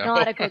 God, no.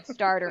 Not a good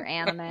starter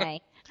anime.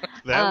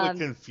 That would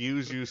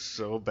confuse you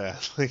so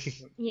badly.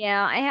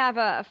 Yeah, I have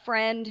a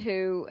friend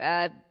who,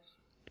 I'm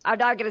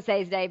not going to say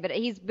his name, but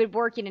he's been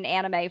working in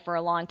anime for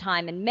a long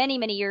time. And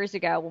many years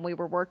ago when we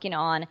were working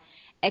on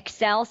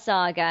Excel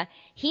Saga,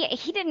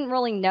 he didn't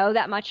really know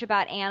that much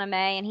about anime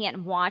and he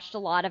hadn't watched a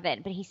lot of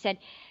it, but he said,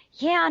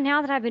 yeah,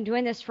 now that I've been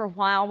doing this for a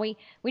while, he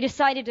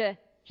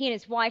and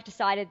his wife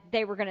decided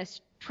they were going to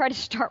try to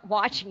start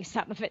watching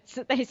some of it,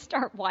 so they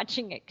start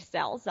watching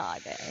Excel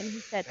Saga, and he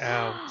said,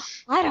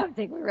 ouch. I don't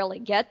think we really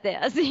get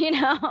this,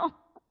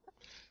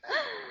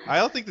 I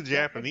don't think the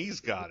Japanese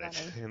got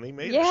it, and they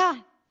made it.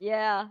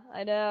 Yeah,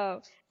 I know.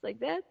 It's like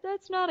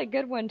that's not a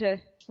good one to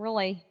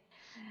really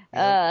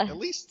at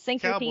least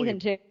sink your teeth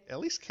into. At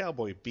least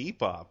Cowboy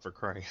Bebop, for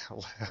crying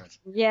out loud.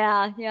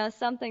 Yeah,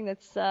 something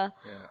that's a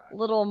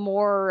little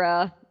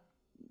more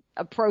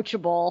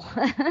approachable.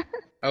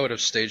 I would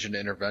have staged an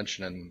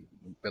intervention and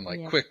been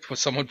like, quick,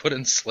 someone put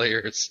in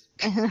Slayers.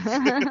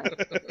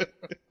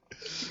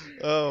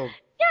 Oh.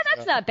 Yeah,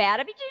 that's not bad.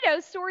 I mean,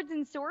 swords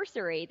and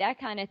sorcery, that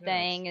kind of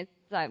thing. It's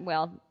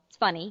it's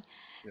funny,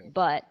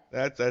 but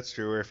that's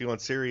true. Or if you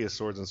want serious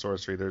swords and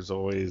sorcery, there's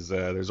always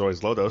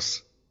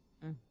Lodos.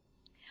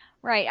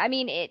 Right. I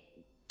mean,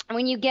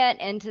 when you get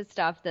into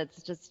stuff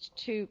that's just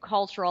too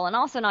cultural, and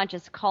also not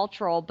just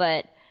cultural,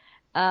 but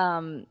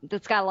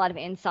that's got a lot of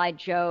inside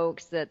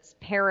jokes, that's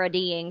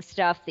parodying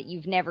stuff that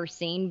you've never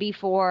seen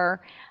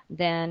before,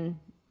 then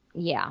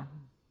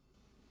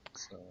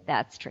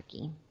that's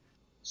tricky.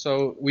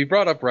 So we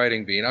brought up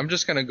Writing Bean. I'm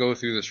just going to go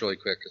through this really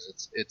quick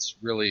because it's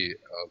really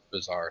a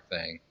bizarre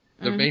thing.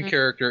 The main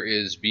character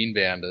is Bean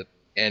Bandit,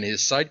 and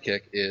his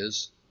sidekick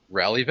is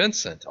Raleigh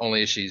Vincent,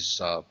 only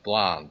she's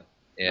blonde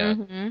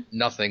and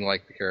nothing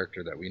like the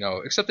character that we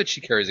know, except that she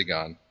carries a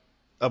gun.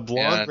 A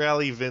blonde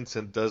Raleigh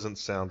Vincent doesn't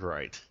sound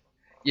right.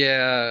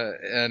 Yeah,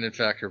 and in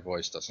fact, her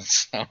voice doesn't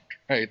sound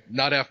right.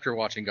 Not after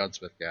watching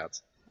Gunsmith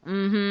Cats.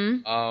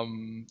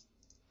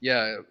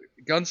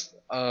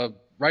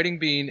 Writing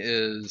Bean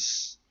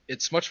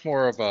it's much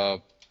more of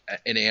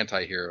an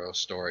anti-hero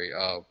story.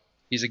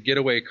 He's a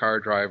getaway car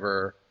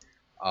driver.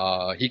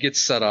 He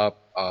gets set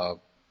up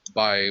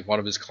by one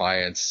of his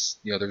clients.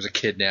 There was a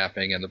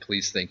kidnapping, and the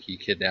police think he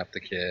kidnapped the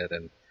kid.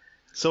 And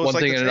so it's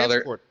one thing like and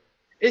another.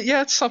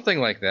 It's something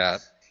like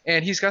that.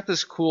 And he's got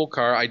this cool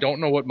car. I don't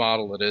know what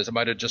model it is. It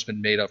might have just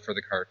been made up for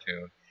the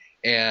cartoon.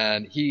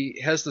 And he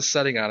has the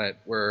setting on it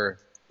where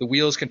the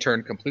wheels can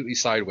turn completely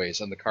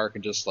sideways, and the car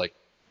can just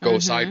go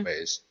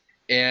sideways.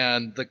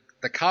 And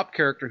the cop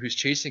character who's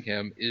chasing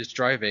him is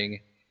driving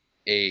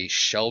a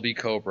Shelby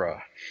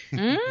Cobra.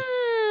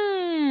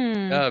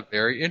 Yeah,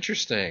 very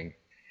interesting.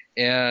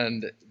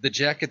 And the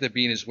jacket that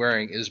Bean is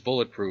wearing is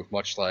bulletproof,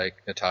 much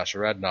like Natasha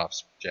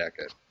Radnoff's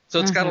jacket. So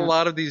it's got a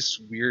lot of these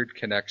weird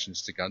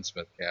connections to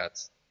Gunsmith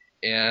Cats.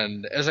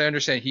 And as I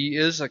understand, he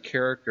is a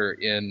character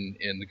in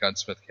the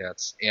Gunsmith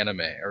Cats anime,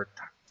 or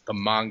the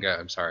manga,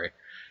 I'm sorry.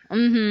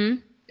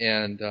 And,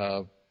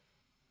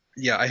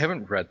 I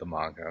haven't read the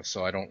manga,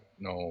 so I don't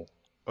know.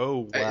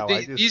 Oh, wow.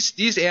 These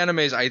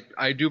animes,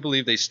 I do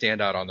believe they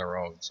stand out on their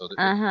own, so they're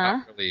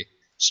not really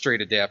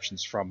straight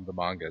adaptations from the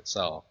manga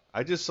itself.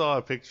 I just saw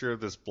a picture of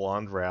this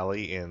blonde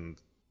Raleigh, and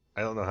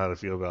I don't know how to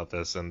feel about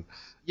this. And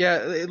yeah,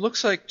 it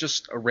looks like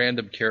just a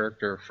random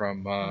character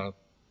from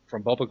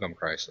Bubblegum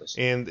Crisis.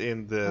 And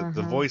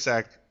the voice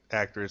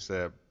actress,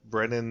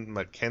 Brennan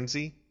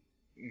McKenzie,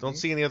 don't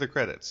see any other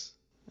credits.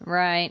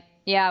 Right.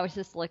 Yeah, I was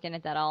just looking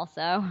at that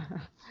also.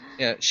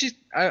 Yeah,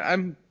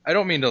 I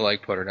don't mean to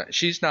put her down.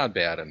 She's not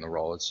bad in the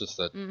role. It's just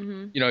that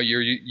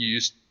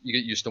you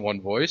get used to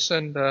one voice,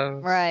 and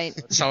right,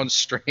 it sounds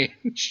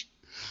strange.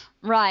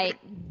 Right.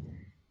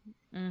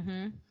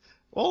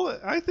 Well,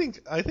 I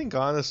think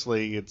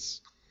honestly,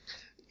 it's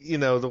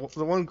the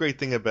one great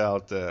thing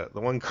about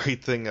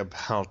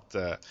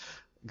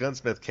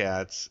Gunsmith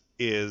Cats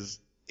is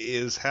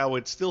how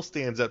it still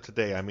stands up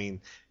today. I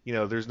mean,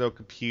 there's no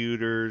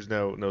computers,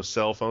 no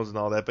cell phones and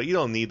all that, but you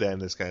don't need that in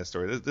this kind of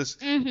story. This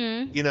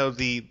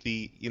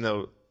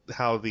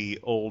how the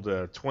old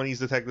 20s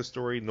detective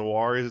story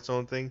noir is its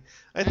own thing.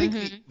 I think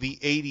the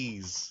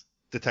 80s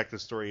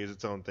detective story is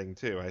its own thing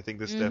too. I think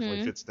this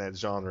definitely fits that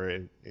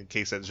genre. In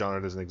case that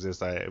genre doesn't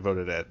exist, I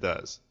voted that it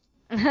does.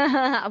 Well,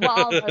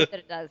 I'll vote that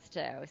it does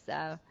too.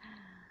 So.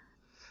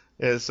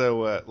 Yeah.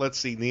 So let's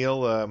see,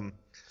 Neil.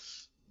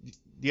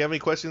 Do you have any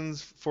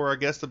questions for our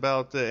guest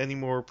about any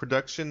more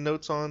production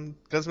notes on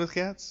Gunsmith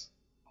Cats?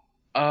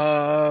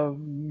 I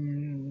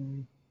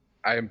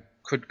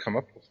could come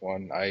up with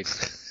one.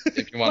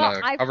 If you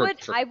want to cover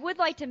it. I would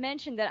like to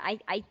mention that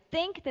I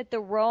think that the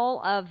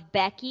role of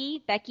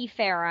Becky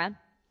Farah,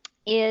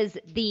 is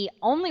the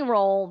only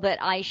role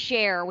that I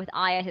share with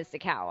Aya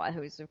Hisakawa,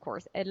 who's, of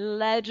course, a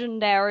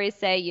legendary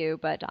seiyuu,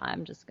 but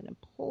I'm just going to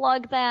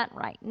plug that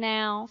right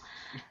now.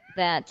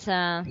 That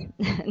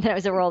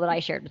was a role that I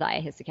shared with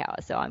Aya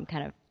Hisakawa, so I'm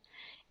kind of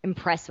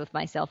impressed with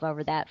myself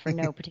over that for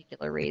no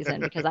particular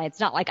reason, because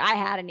it's not like I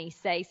had any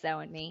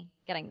say-so in me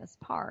getting this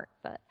part,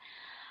 but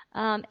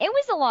it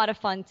was a lot of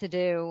fun to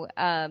do.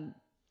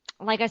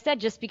 Like I said,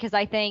 just because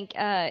I think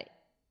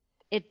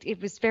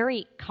it was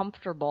very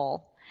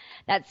comfortable.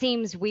 That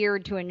seems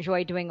weird to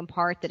enjoy doing a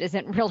part that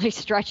isn't really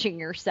stretching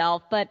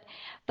yourself, but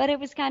it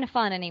was kind of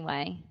fun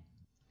anyway.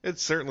 It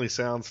certainly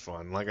sounds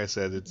fun. Like I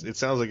said, it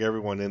sounds like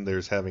everyone in there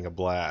is having a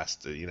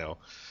blast. The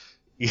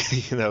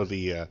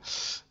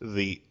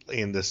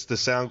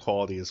sound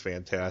quality is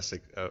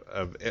fantastic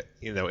of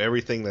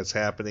everything that's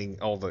happening,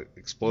 all the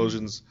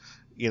explosions.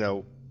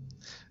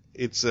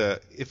 It's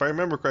if I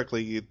remember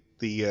correctly,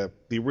 the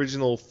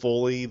original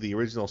Foley, the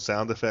original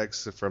sound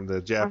effects from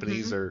the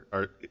Japanese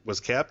was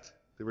kept.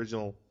 The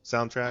original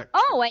soundtrack.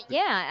 Oh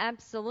yeah,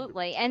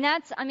 absolutely. And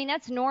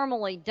that's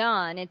normally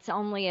done. It's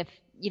only if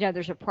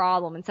there's a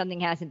problem and something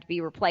hasn't to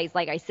be replaced.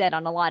 Like I said,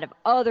 on a lot of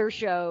other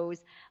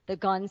shows, the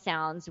gun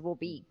sounds will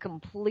be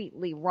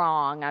completely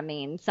wrong. I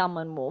mean,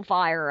 someone will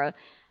fire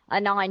a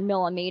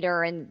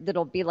 9mm and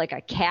that'll be like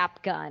a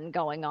cap gun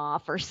going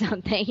off or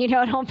something. You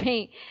know, it'll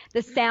be,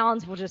 the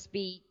sounds will just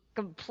be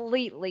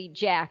completely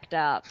jacked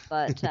up,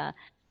 but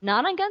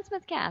not on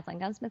Gunsmith Cats. On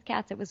Gunsmith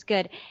Cats, it was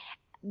good.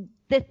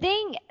 The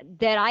thing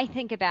that I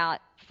think about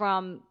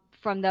from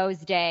those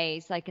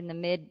days, like in the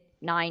mid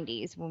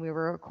 90s when we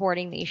were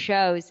recording these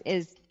shows,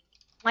 is,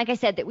 like I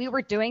said, that we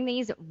were doing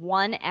these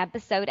one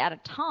episode at a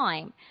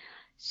time.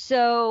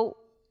 So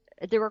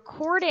the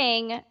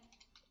recording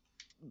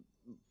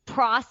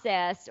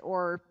process,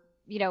 or,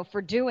 you know,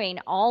 for doing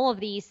all of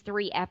these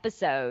 3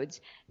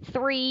 episodes,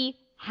 3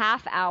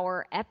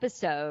 half-hour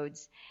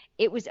episodes,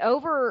 it was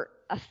over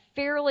a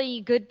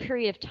fairly good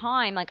period of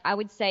time. Like, I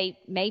would say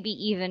maybe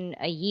even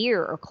a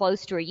year or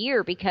close to a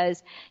year,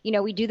 because, you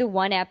know, we do the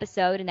one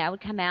episode and that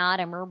would come out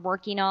and we're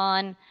working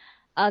on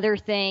other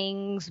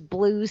things,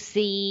 Blue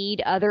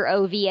Seed, other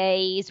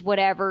OVAs,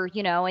 whatever,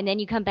 you know, and then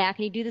you come back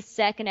and you do the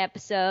second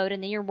episode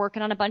and then you're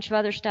working on a bunch of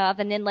other stuff,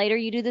 and then later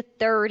you do the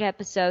third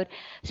episode.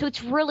 So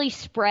it's really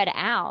spread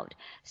out.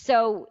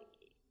 So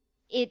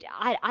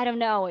I don't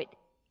know, it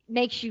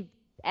makes you,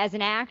 as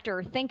an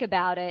actor, think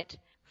about it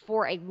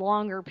for a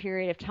longer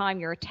period of time.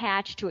 You're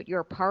attached to it.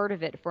 You're a part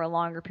of it for a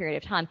longer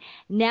period of time.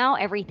 Now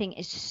everything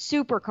is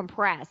super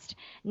compressed.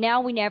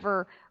 Now we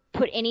never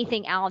put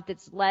anything out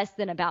that's less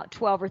than about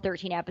 12 or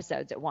 13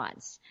 episodes at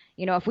once.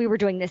 You know, if we were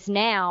doing this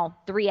now,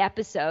 3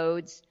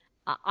 episodes,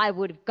 I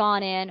would have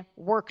gone in,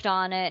 worked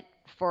on it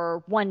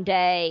for one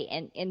day,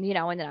 and you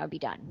know, and then I would be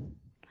done.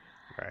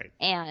 Right.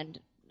 And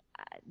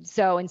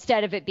so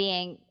instead of it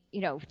being,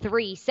 you know,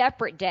 3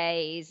 separate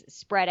days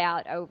spread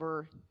out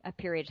over a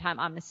period of time,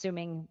 I'm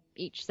assuming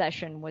each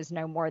session was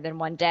no more than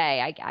one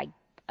day.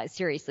 I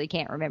seriously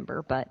can't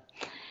remember, but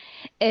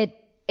it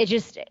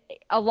just,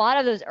 a lot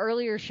of those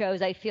earlier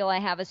shows, I feel I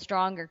have a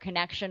stronger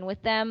connection with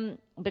them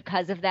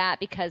because of that,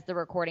 because the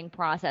recording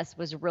process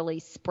was really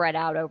spread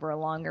out over a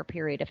longer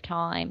period of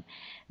time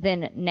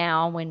than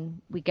now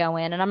when we go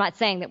in. And I'm not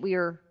saying that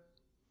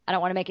I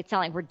don't want to make it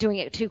sound like we're doing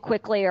it too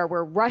quickly or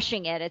we're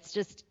rushing it. It's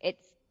just,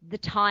 the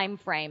time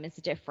frame is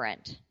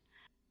different.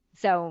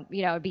 So,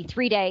 you know, it'd be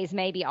 3 days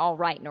maybe all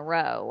right in a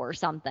row or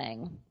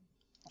something,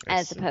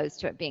 as opposed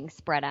to it being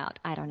spread out.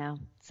 I don't know.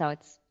 So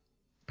it's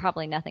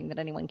probably nothing that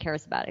anyone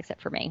cares about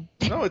except for me.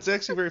 No, it's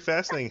actually very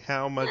fascinating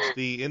how much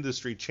the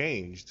industry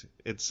changed.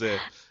 It's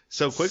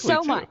so quickly.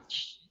 So too.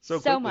 much.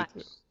 So much.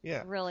 Too.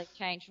 Yeah. Really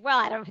changed. Well,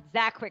 I don't know if it's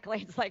that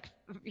quickly. It's like,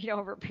 you know,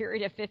 over a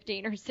period of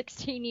 15 or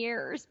 16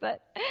 years.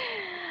 But,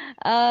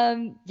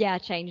 yeah,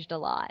 it changed a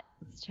lot.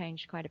 It's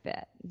changed quite a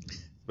bit.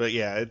 But,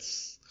 yeah,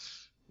 it's,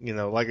 you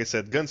know, like I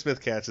said,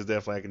 Gunsmith Cats is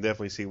definitely, I can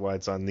definitely see why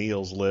it's on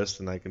Neil's list,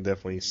 and I can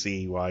definitely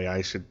see why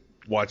I should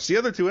watch the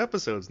other 2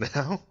 episodes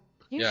now.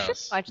 You should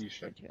watch the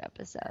 2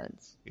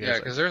 episodes. Yeah,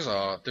 because there's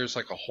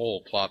like a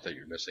whole plot that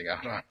you're missing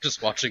out on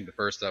just watching the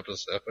first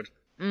episode.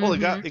 Mm-hmm. Well,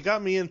 it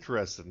got me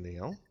interested,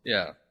 Neil.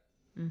 Yeah.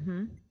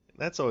 Mm-hmm.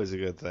 That's always a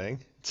good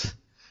thing.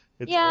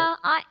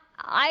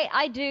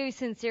 I do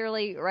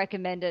sincerely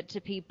recommend it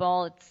to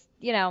people. It's,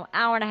 you know,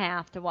 hour and a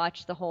half to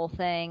watch the whole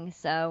thing,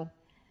 so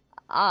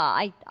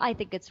I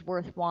think it's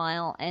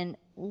worthwhile. And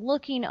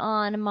looking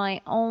on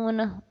my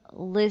own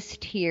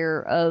list here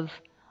of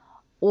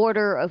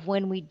order of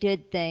when we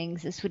did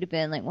things, this would have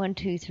been like 1,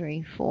 2,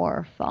 3,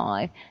 4,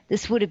 5.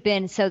 This would have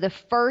been, so the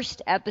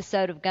first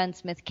episode of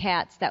Gunsmith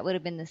Cats, that would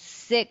have been the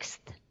 6th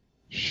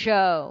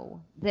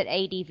show that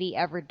ADV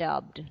ever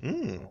dubbed.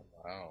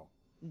 Wow.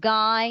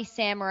 Guy,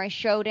 Samurai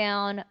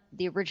Showdown,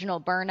 the original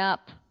Burn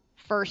Up,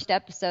 first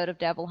episode of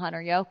Devil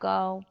Hunter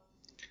Yoko,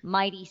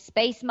 Mighty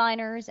Space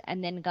Miners,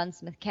 and then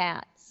Gunsmith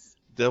Cats.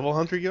 Devil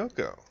Hunter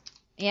Yoko.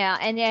 Yeah,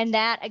 and then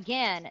that,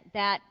 again,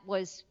 that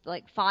was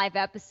like 5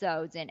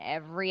 episodes, and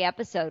every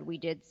episode we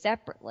did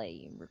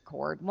separately. You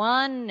record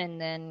one, and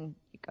then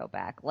you go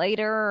back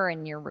later,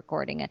 and you're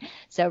recording it.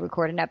 So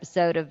record an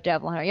episode of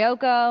Devil Hunter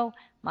Yoko,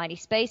 Mighty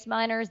Space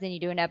Miners, then you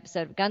do an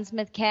episode of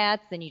Gunsmith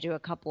Cats, then you do a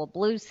couple of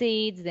Blue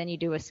Seeds, then you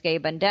do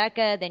Escape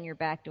Bundeka, then you're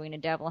back doing a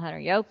Devil Hunter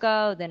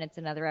Yoko, then it's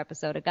another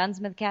episode of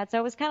Gunsmith Cats. So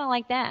it was kind of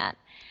like that.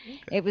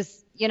 Okay. It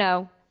was, you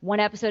know,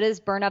 one episode is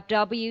Burn Up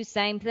W,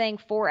 same thing,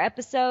 4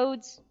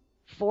 episodes.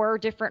 4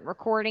 different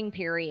recording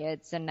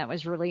periods, and that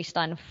was released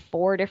on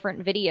 4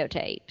 different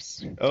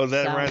videotapes. Oh,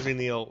 that reminds me,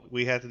 Neil.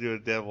 We have to do a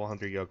Devil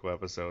Hunter Yoko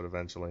episode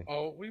eventually.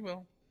 Oh, we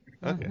will.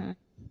 Okay. Mm-hmm.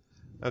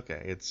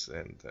 Okay,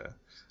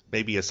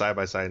 maybe a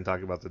side-by-side and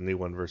talk about the new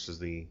one versus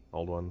the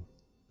old one.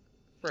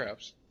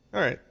 Perhaps. All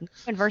right. New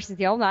one versus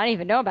the old one. I don't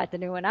even know about the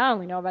new one. I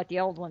only know about the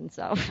old one,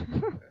 so.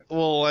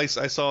 Well, I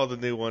saw the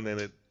new one,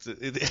 and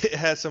it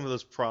has some of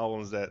those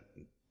problems that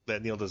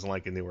Neil doesn't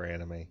like in newer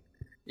anime.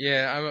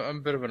 Yeah, I'm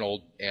a bit of an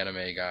old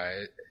anime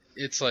guy.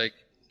 It's like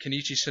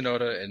Kenichi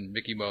Sonoda and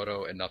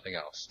Mikimoto and nothing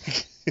else.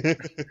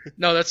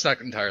 No, that's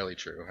not entirely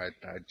true.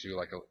 I do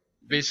like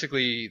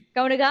basically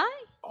Go Nagai?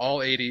 All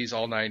 80s,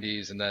 all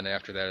 90s, and then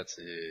after that it's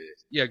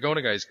yeah, Go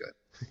Nagai's good.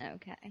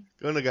 Okay.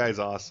 Go Nagai's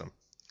awesome.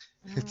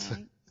 All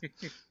right.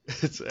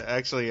 It's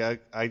actually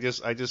I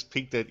just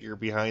peeked at your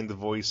behind the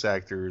voice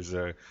actors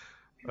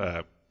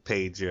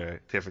page,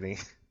 Tiffany.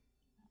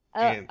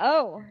 And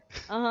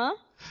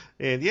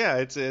yeah,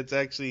 it's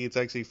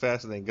actually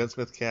fascinating.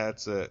 Gunsmith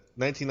Cats,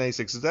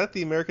 1996. Is that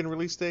the American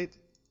release date?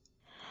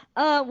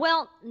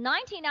 Well,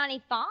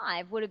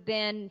 1995 would have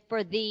been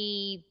for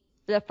the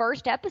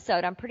first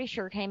episode. I'm pretty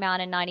sure it came out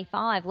in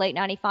 95, late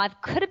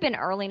 95. Could have been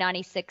early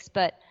 96,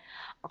 but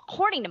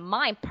according to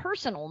my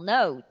personal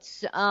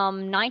notes,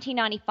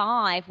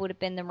 1995 would have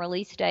been the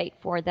release date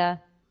for the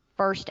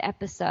first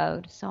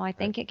episode. So I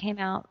think it came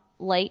out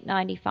late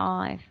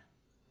 95.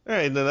 All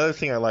right, and another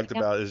thing I liked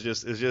about it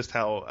is just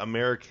how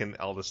American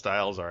all the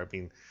styles are.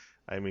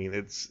 I mean,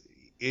 it's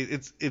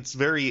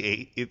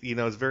very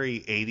it's very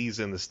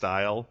 80s in the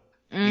style,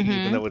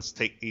 even though it's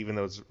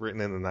written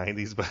in the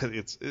 90s. But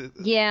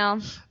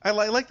I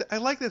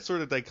like that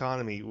sort of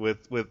dichotomy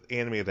with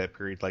anime of that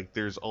period. Like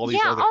there's all these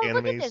other animes.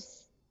 Look at this.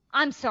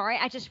 I'm sorry,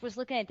 I just was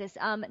looking at this.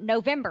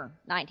 November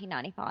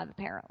 1995,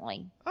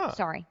 apparently. Oh.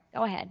 Sorry,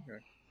 go ahead.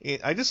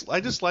 I just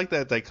like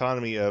that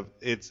dichotomy of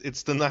it's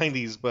the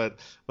 90s, but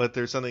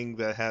there's something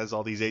that has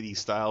all these 80s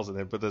styles in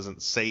it, but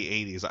doesn't say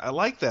 80s. I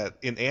like that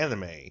in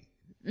anime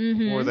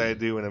more than I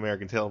do in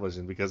American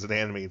television, because in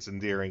anime it's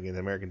endearing, and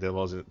American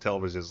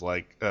television is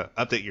like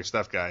update your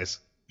stuff, guys.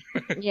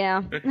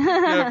 Yeah.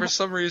 Yeah. For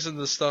some reason,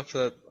 the stuff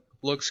that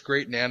looks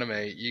great in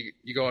anime,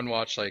 you go and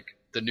watch like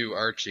the new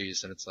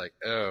Archies, and it's like,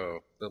 oh,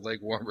 the leg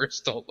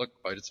warmers don't look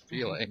quite as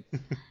appealing.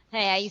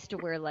 Hey, I used to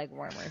wear leg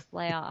warmers.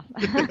 Lay off.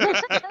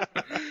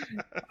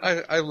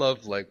 I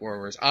love leg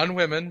warmers on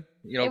women.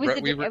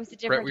 Brett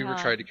Weaver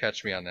tried to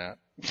catch me on that.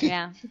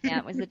 Yeah,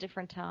 it was a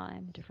different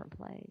time, different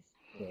place.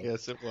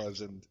 Yes, it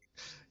was,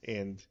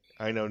 and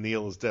I know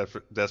Neil is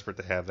desperate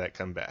to have that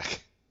come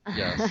back.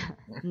 Yes.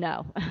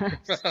 No.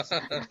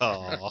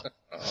 Oh.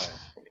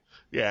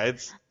 Yeah,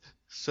 it's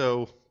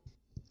so.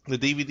 The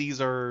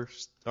DVDs are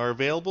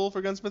available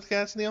for Gunsmith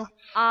Cats, Neil?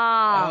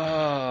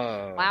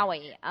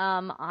 Wowie.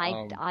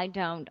 I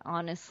don't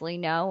honestly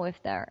know if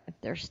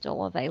they're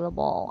still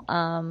available.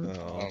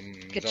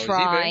 Could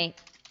try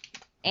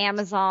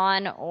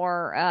Amazon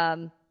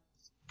or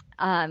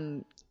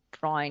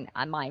drawing.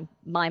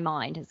 My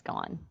mind has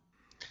gone.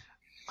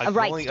 I can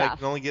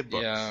only get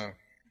books. Yeah.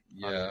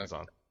 On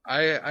Amazon.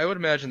 I would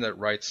imagine that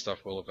Right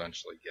Stuff will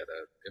eventually get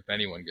it, if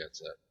anyone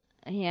gets it.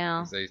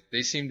 Yeah.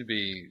 They seem to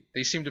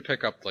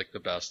pick up like the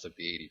best of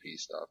the ADV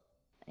stuff.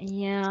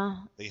 Yeah.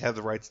 They have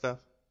the right stuff.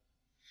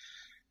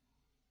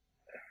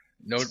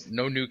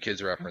 No New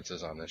Kids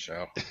references on this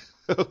show.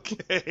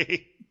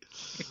 Okay.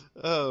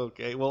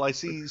 Okay. Well, I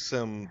see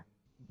some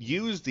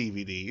used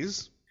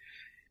DVDs.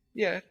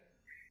 Yeah.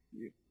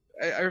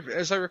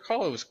 As I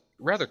recall, it was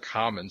rather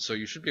common, so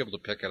you should be able to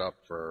pick it up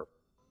for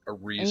a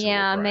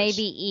reasonable price.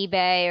 Maybe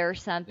eBay or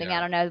something. Yeah.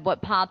 I don't know.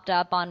 What popped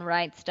up on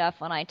Right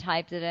Stuff when I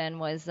typed it in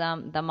was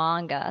the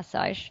manga.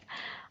 So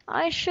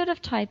I should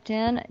have typed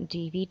in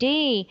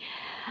DVD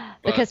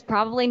because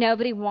probably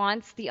nobody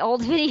wants the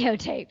old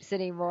videotapes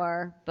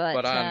anymore.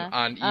 But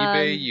on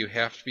eBay, you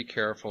have to be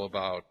careful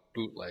about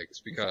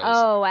bootlegs because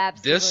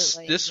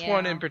absolutely. this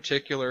one in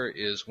particular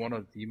is one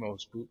of the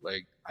most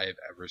bootleg I have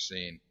ever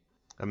seen.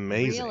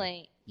 Amazing.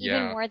 Really? Yeah.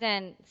 Even more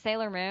than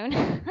Sailor Moon?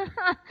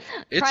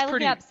 Try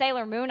looking up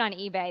Sailor Moon on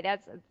eBay.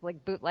 That's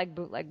like bootleg.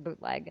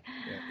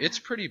 Yeah, it's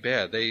pretty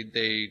bad.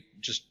 They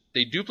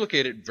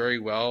duplicate it very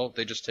well.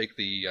 They just take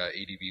the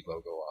ADV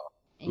logo off.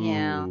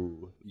 Yeah.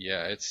 Ooh.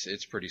 Yeah,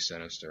 it's pretty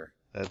sinister.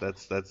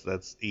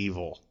 That's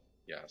evil.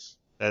 Yes.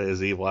 That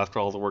is evil. After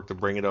all the work to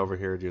bring it over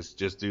here,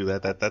 just do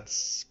that. That's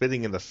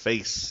spitting in the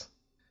face.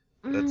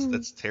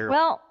 That's terrible.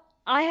 Well,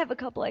 I have a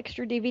couple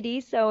extra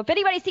DVDs, so if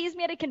anybody sees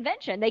me at a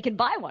convention, they can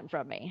buy one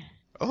from me.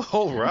 Oh,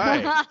 all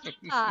right.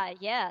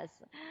 Yes.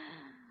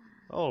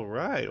 All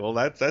right. Well,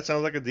 that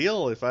sounds like a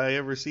deal. If I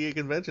ever see a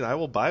convention, I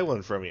will buy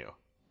one from you.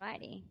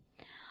 Righty.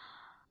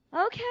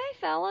 Okay,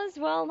 fellas.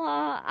 Well,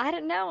 I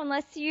don't know.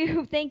 Unless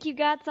you think you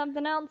got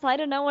something else, I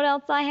don't know what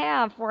else I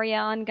have for you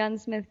on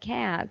Gunsmith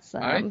Cats.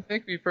 I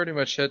think we pretty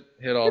much hit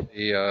all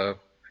the.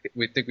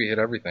 We think we hit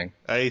everything.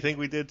 I think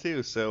we did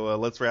too. So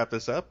let's wrap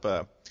this up.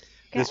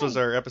 This was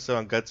our episode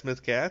on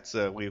Gunsmith Cats.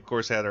 We, of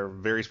course, had our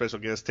very special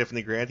guest,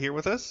 Tiffany Grant, here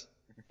with us.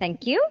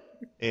 Thank you.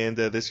 And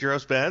this is your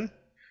host, Ben.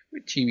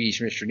 With TV's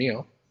Mr.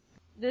 Neil.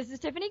 This is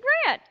Tiffany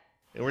Grant.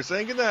 And we're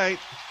saying goodnight.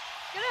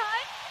 Good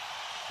night.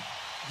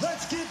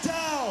 Let's get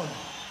down.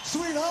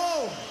 Sweet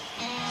home.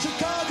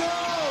 Chicago.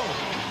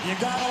 You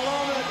gotta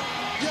love it.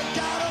 You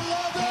gotta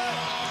love it.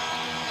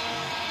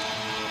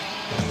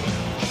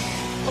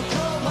 Oh,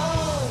 come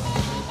on.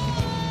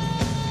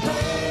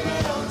 Baby,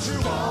 don't you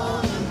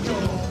want to go?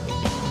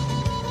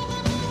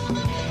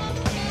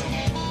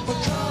 Oh,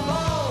 come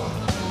on.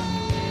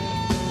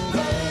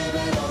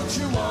 Baby, don't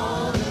you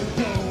want to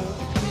go?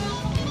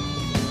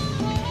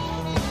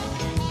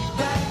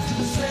 Back to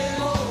the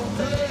same old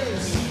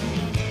place.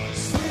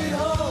 Sweet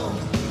home,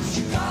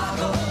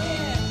 Chicago.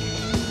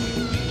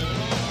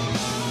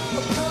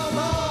 Oh, come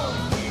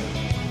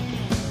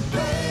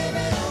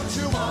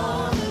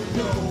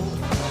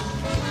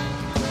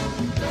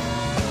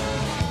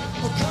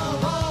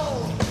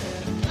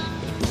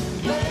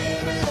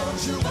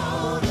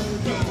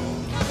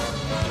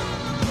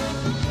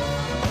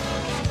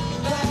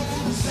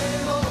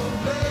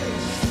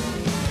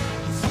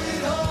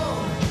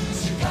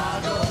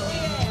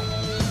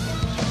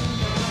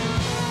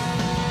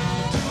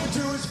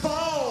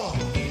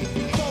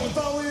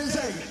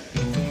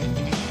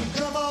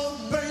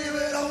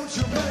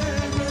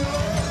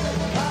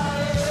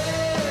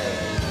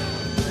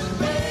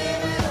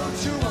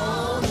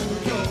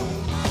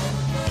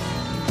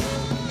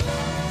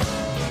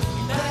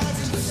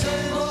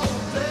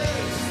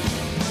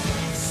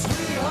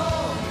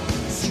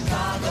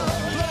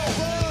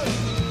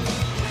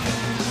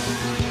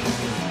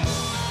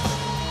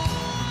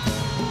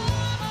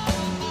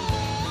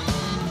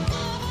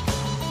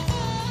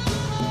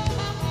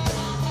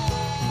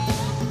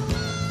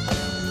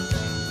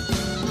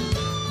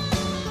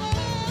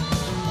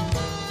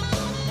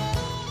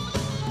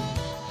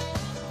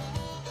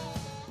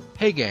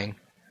Hey gang,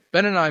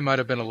 Ben and I might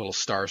have been a little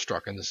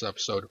starstruck in this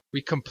episode.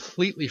 We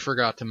completely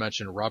forgot to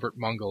mention Robert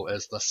Mungle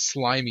as the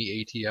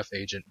slimy ATF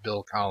agent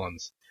Bill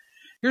Collins.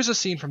 Here's a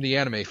scene from the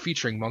anime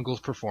featuring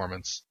Mungle's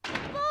performance.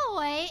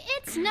 Boy,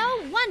 it's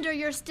no wonder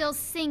you're still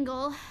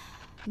single.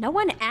 No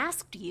one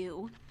asked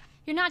you.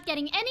 You're not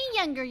getting any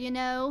younger, you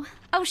know.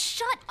 Oh,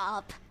 shut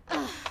up.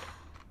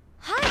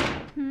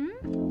 Hi.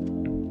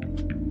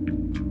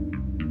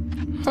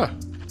 Huh.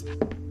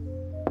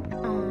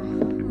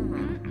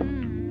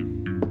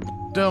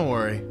 Don't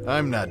worry,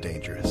 I'm not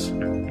dangerous.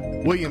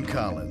 William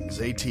Collins,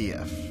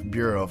 ATF,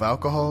 Bureau of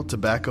Alcohol,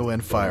 Tobacco,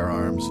 and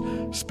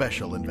Firearms,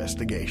 Special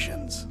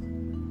Investigations.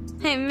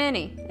 Hey,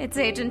 Minnie, it's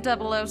Agent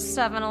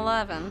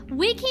 00711.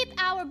 We keep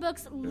our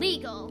books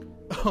legal.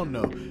 Oh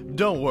no,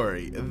 don't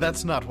worry,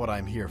 that's not what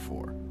I'm here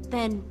for.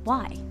 Then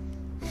why?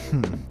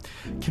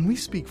 Can we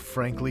speak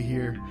frankly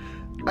here?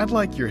 I'd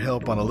like your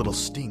help on a little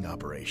sting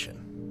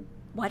operation.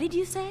 What did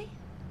you say?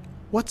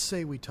 What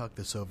say we talk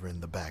this over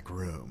in the back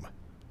room?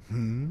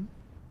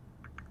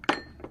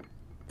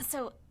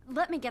 So,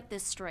 let me get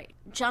this straight.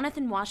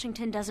 Jonathan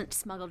Washington doesn't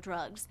smuggle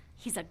drugs.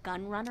 He's a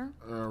gun runner?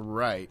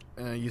 Right.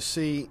 You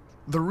see,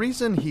 the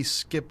reason he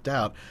skipped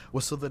out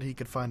was so that he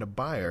could find a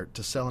buyer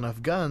to sell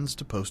enough guns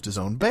to post his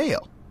own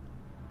bail.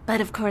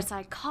 But of course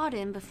I caught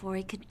him before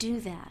he could do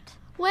that.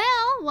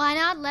 Well, why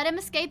not let him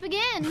escape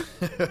again?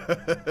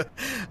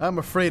 I'm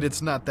afraid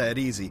it's not that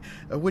easy,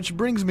 which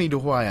brings me to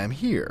why I'm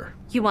here.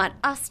 You want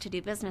us to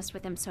do business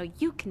with him so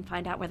you can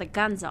find out where the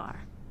guns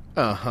are.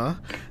 Uh-huh.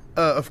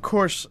 Of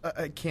course,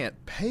 I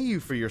can't pay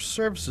you for your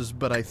services,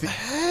 but I think...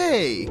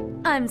 Hey!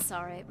 I'm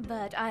sorry,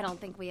 but I don't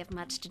think we have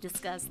much to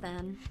discuss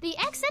then. The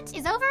exit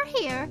is over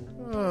here.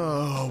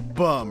 Oh,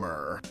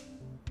 bummer.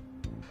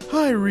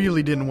 I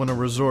really didn't want to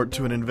resort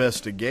to an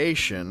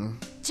investigation.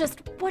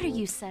 Just what are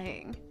you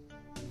saying?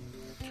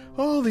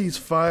 All these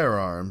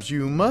firearms,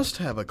 you must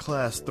have a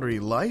Class 3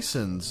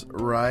 license,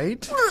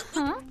 right?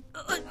 Huh?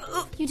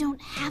 You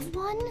don't have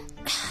one?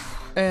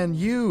 And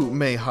you,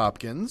 May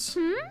Hopkins.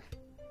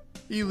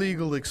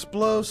 Illegal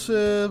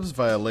explosives,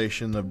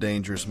 violation of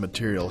dangerous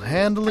material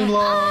handling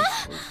laws.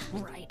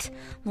 Right.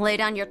 Lay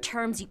down your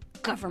terms, you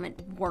government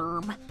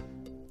worm.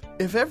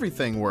 If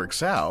everything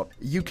works out,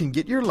 you can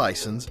get your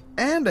license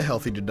and a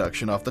healthy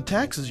deduction off the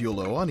taxes you'll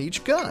owe on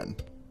each gun.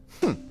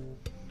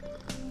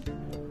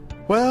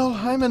 Well,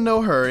 I'm in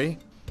no hurry.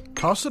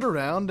 Toss it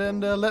around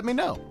and let me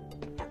know.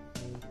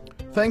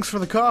 Thanks for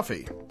the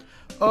coffee.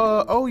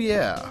 Oh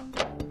yeah.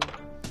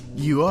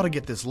 You ought to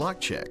get this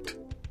lock checked.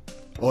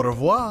 Au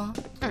revoir.